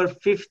 Over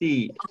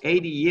 50,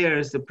 80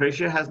 years, the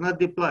pressure has not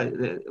declined.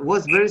 It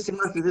was very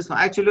similar to this one.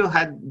 Actually, it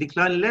had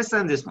declined less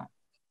than this one.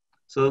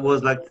 So it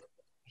was like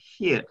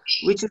here,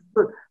 which is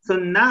good. So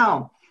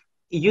now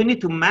you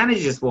need to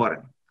manage this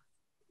water.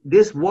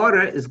 This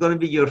water is going to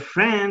be your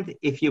friend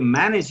if you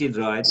manage it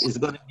right. It's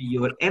going to be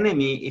your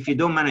enemy if you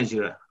don't manage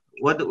it right.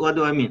 What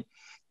do I mean?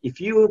 If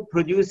you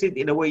produce it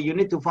in a way, you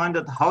need to find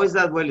out how is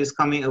that well is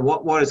coming,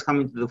 what water is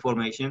coming to the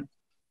formation.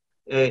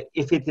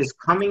 If it is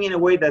coming in a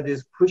way that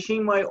is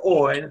pushing my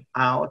oil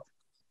out,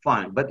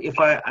 fine. But if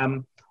I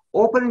am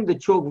opening the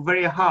choke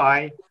very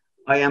high,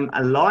 I am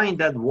allowing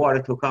that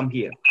water to come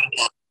here.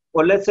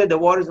 Or let's say the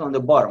water is on the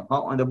bottom.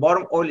 Huh? On the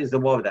bottom, oil is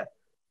above that.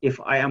 If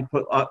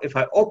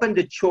I open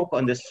the choke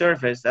on the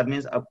surface, that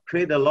means I've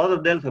created a lot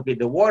of delta P.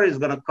 The water is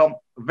going to come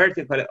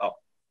vertically up.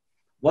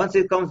 Once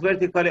it comes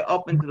vertically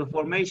up into the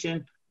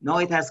formation, now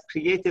it has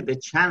created a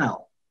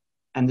channel,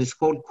 and it's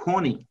called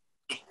coning.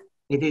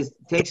 It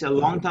takes a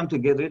long time to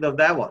get rid of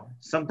that one.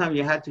 Sometimes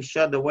you had to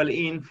shut the well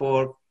in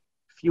for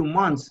a few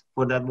months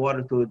for that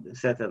water to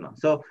settle down.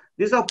 So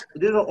these are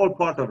all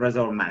part of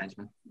reservoir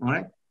management. All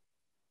right.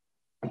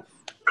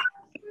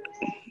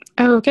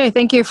 Okay,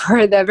 thank you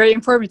for the very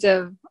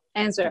informative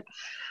answer.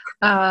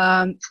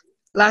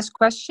 Last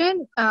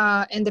question.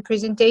 In the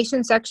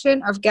presentation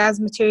section of gas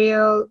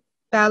material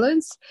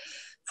balance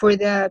for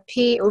the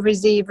P over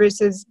Z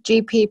versus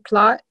GP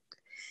plot,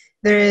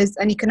 there is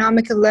an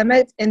economical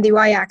limit in the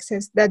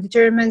y-axis that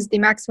determines the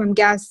maximum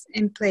gas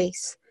in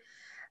place.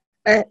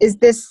 Is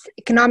this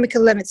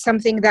economical limit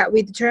something that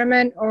we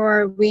determine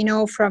or we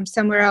know from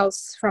somewhere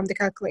else from the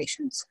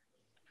calculations?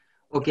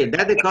 Okay,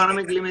 that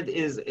economic limit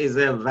is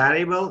a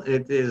variable.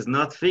 It is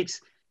not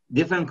fixed.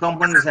 Different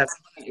companies have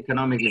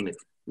economic limit.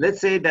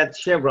 Let's say that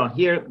Chevron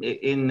here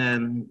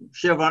in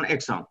Chevron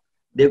Exxon,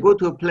 they go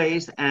to a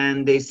place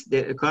and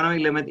the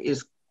economic limit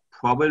is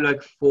probably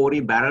like 40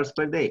 barrels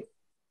per day.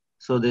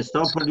 So they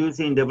start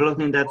producing,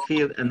 developing that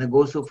field, and it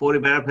goes to 40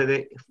 barrels per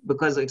day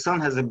because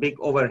Exxon has a big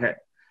overhead.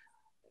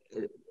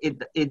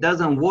 It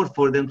doesn't work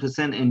for them to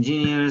send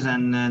engineers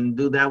and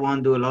do that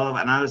one, do a lot of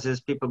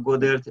analysis. People go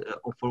there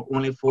for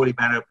only 40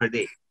 barrels per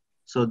day.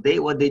 So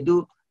what they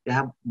do, they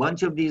have a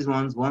bunch of these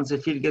ones. Once the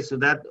field gets to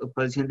that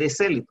position, they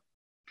sell it.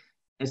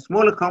 A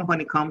smaller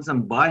company comes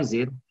and buys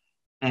it,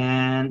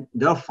 and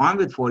they're fine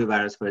with 40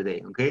 barrels per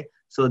day, okay?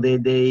 So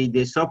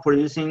they start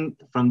producing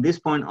from this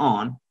point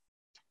on,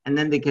 and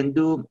then they can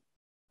do,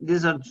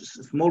 these are just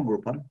a small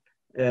group, huh?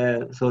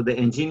 So the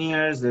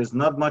engineers, there's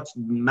not much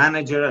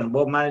manager and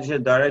board manager,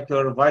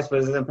 director, vice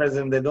president,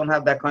 president, they don't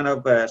have that kind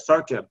of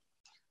structure.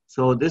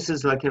 So this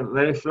is like a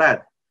very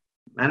flat.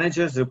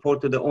 Managers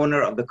report to the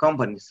owner of the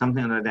company,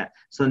 something like that.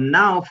 So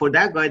now for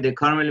that guy, the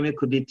economic limit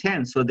could be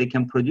 10. So they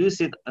can produce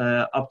it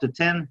up to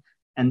 10,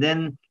 and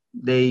then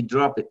they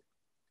drop it.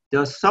 There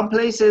are some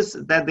places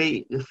that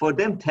for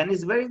them, 10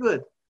 is very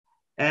good.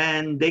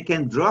 And they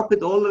can drop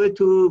it all the way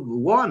to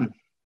 1.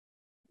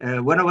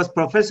 When I was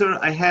professor,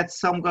 I had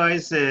some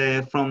guys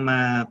from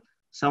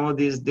some of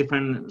these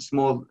different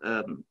small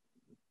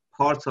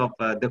parts of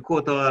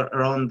Dakota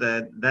around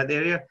that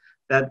area,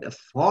 that the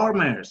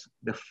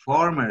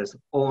farmers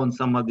own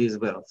some of these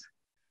wells.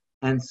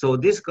 And so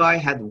this guy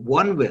had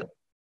one well,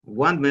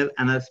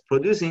 and was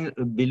producing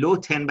below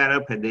 10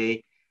 barrels per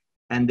day.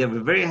 And they were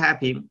very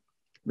happy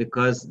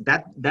because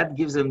that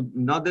gives them,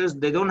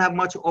 they don't have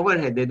much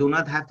overhead. They do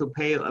not have to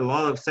pay a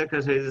lot of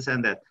secretaries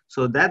and that.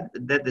 So that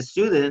the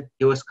student,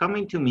 he was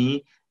coming to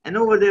me, and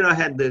over there I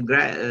had the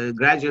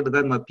graduate, I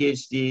got my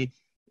PhD.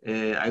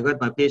 I got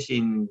my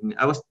PhD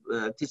I was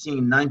teaching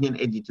in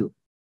 1982.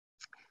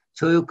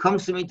 So he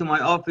comes to me to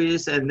my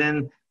office, and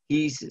then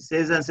he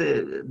says,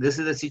 this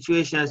is the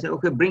situation. I say,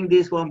 okay, bring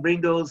this one, bring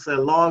those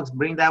logs,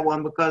 bring that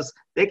one, because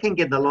they can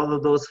get a lot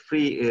of those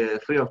free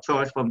of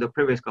charge from the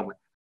previous company.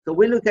 So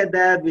we look at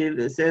that,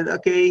 we said,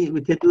 okay,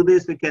 we can do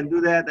this, we can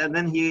do that. And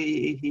then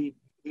he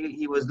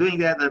was doing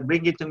that and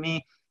bring it to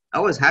me. I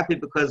was happy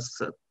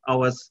because I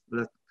was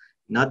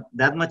not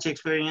that much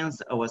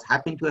experience. I was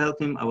happy to help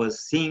him. I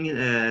was seeing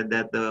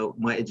that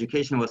my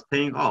education was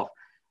paying off.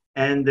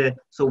 And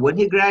so when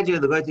he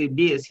graduated, got to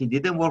BS, he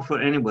didn't work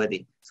for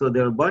anybody. So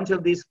there were a bunch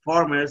of these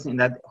farmers in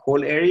that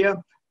whole area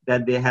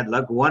that they had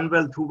like 1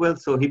 well, 2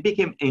 wells. So he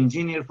became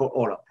engineer for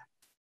all of them,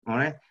 all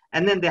right?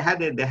 And then they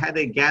had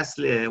a gas,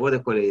 what do they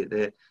call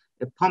it,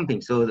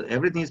 pumping. So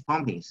everything is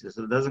pumping. So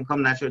it doesn't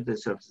come naturally to the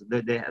surface.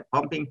 They had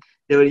pumping.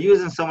 They were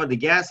using some of the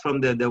gas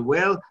from the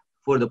well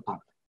for the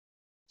pump.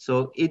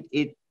 So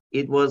it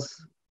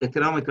was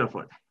economical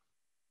for them.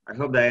 I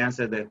hope that I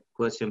answered the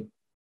question.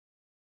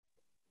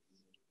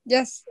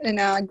 Yes, in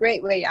a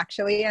great way,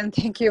 actually. And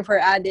thank you for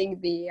adding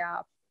the,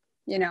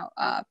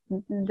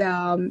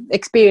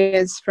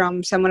 experience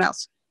from someone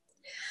else.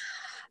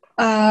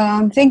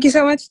 Thank you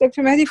so much,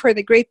 Dr. Mehdi, for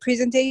the great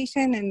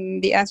presentation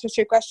and the answers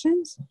to your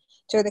questions,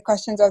 to the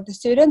questions of the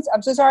students.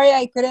 I'm so sorry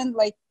I couldn't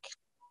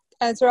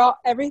answer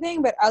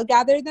everything, but I'll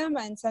gather them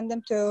and send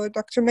them to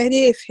Dr.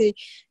 Mehdi. If he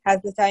has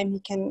the time,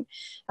 he can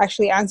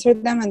actually answer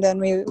them, and then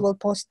we will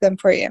post them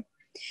for you.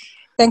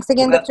 Thanks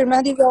again, Well, Dr.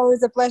 Mehdi. It's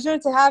always a pleasure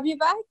to have you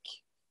back.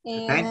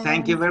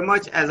 thank you very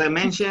much. As I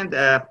mentioned,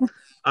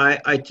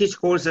 I teach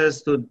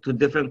courses to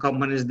different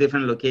companies,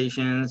 different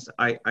locations.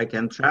 I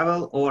can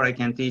travel or I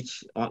can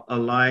teach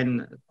online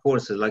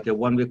courses, like a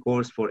 1-week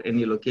course for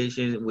any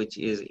location which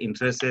is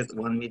interested,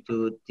 want me to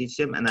teach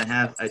them. And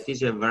I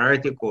teach a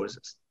variety of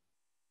courses.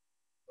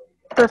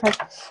 Perfect.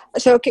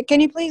 So can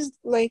you please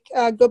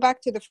go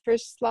back to the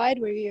first slide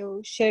where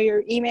you share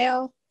your email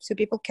so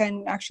people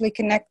can actually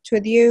connect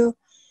with you?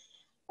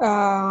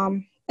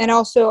 And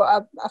also,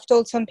 I've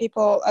told some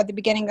people at the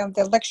beginning of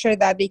the lecture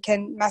that they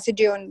can message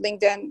you on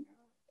LinkedIn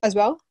as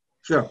well.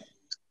 Sure.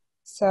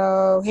 So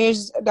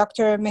here's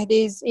Dr.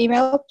 Mehdi's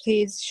email.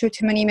 Please shoot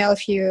him an email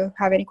if you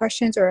have any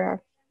questions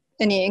or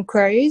any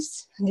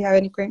inquiries. Do you have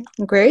any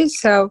inquiries?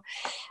 So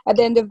at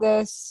the end of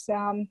this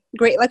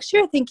great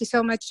lecture, thank you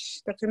so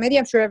much, Dr. Mehdi.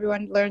 I'm sure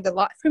everyone learned a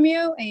lot from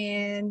you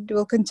and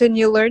will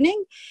continue learning.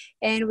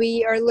 And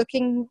we are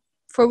looking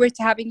forward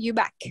to having you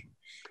back.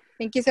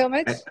 Thank you so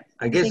much.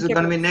 I guess it's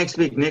going to be next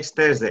week, next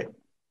Thursday.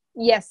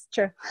 Yes,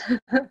 true.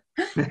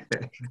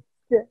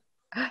 Yeah.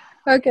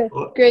 Okay,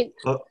 great.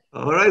 All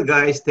right,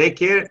 guys. Take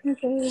care.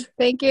 Okay.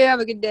 Thank you.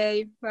 Have a good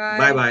day. Bye.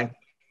 Bye-bye.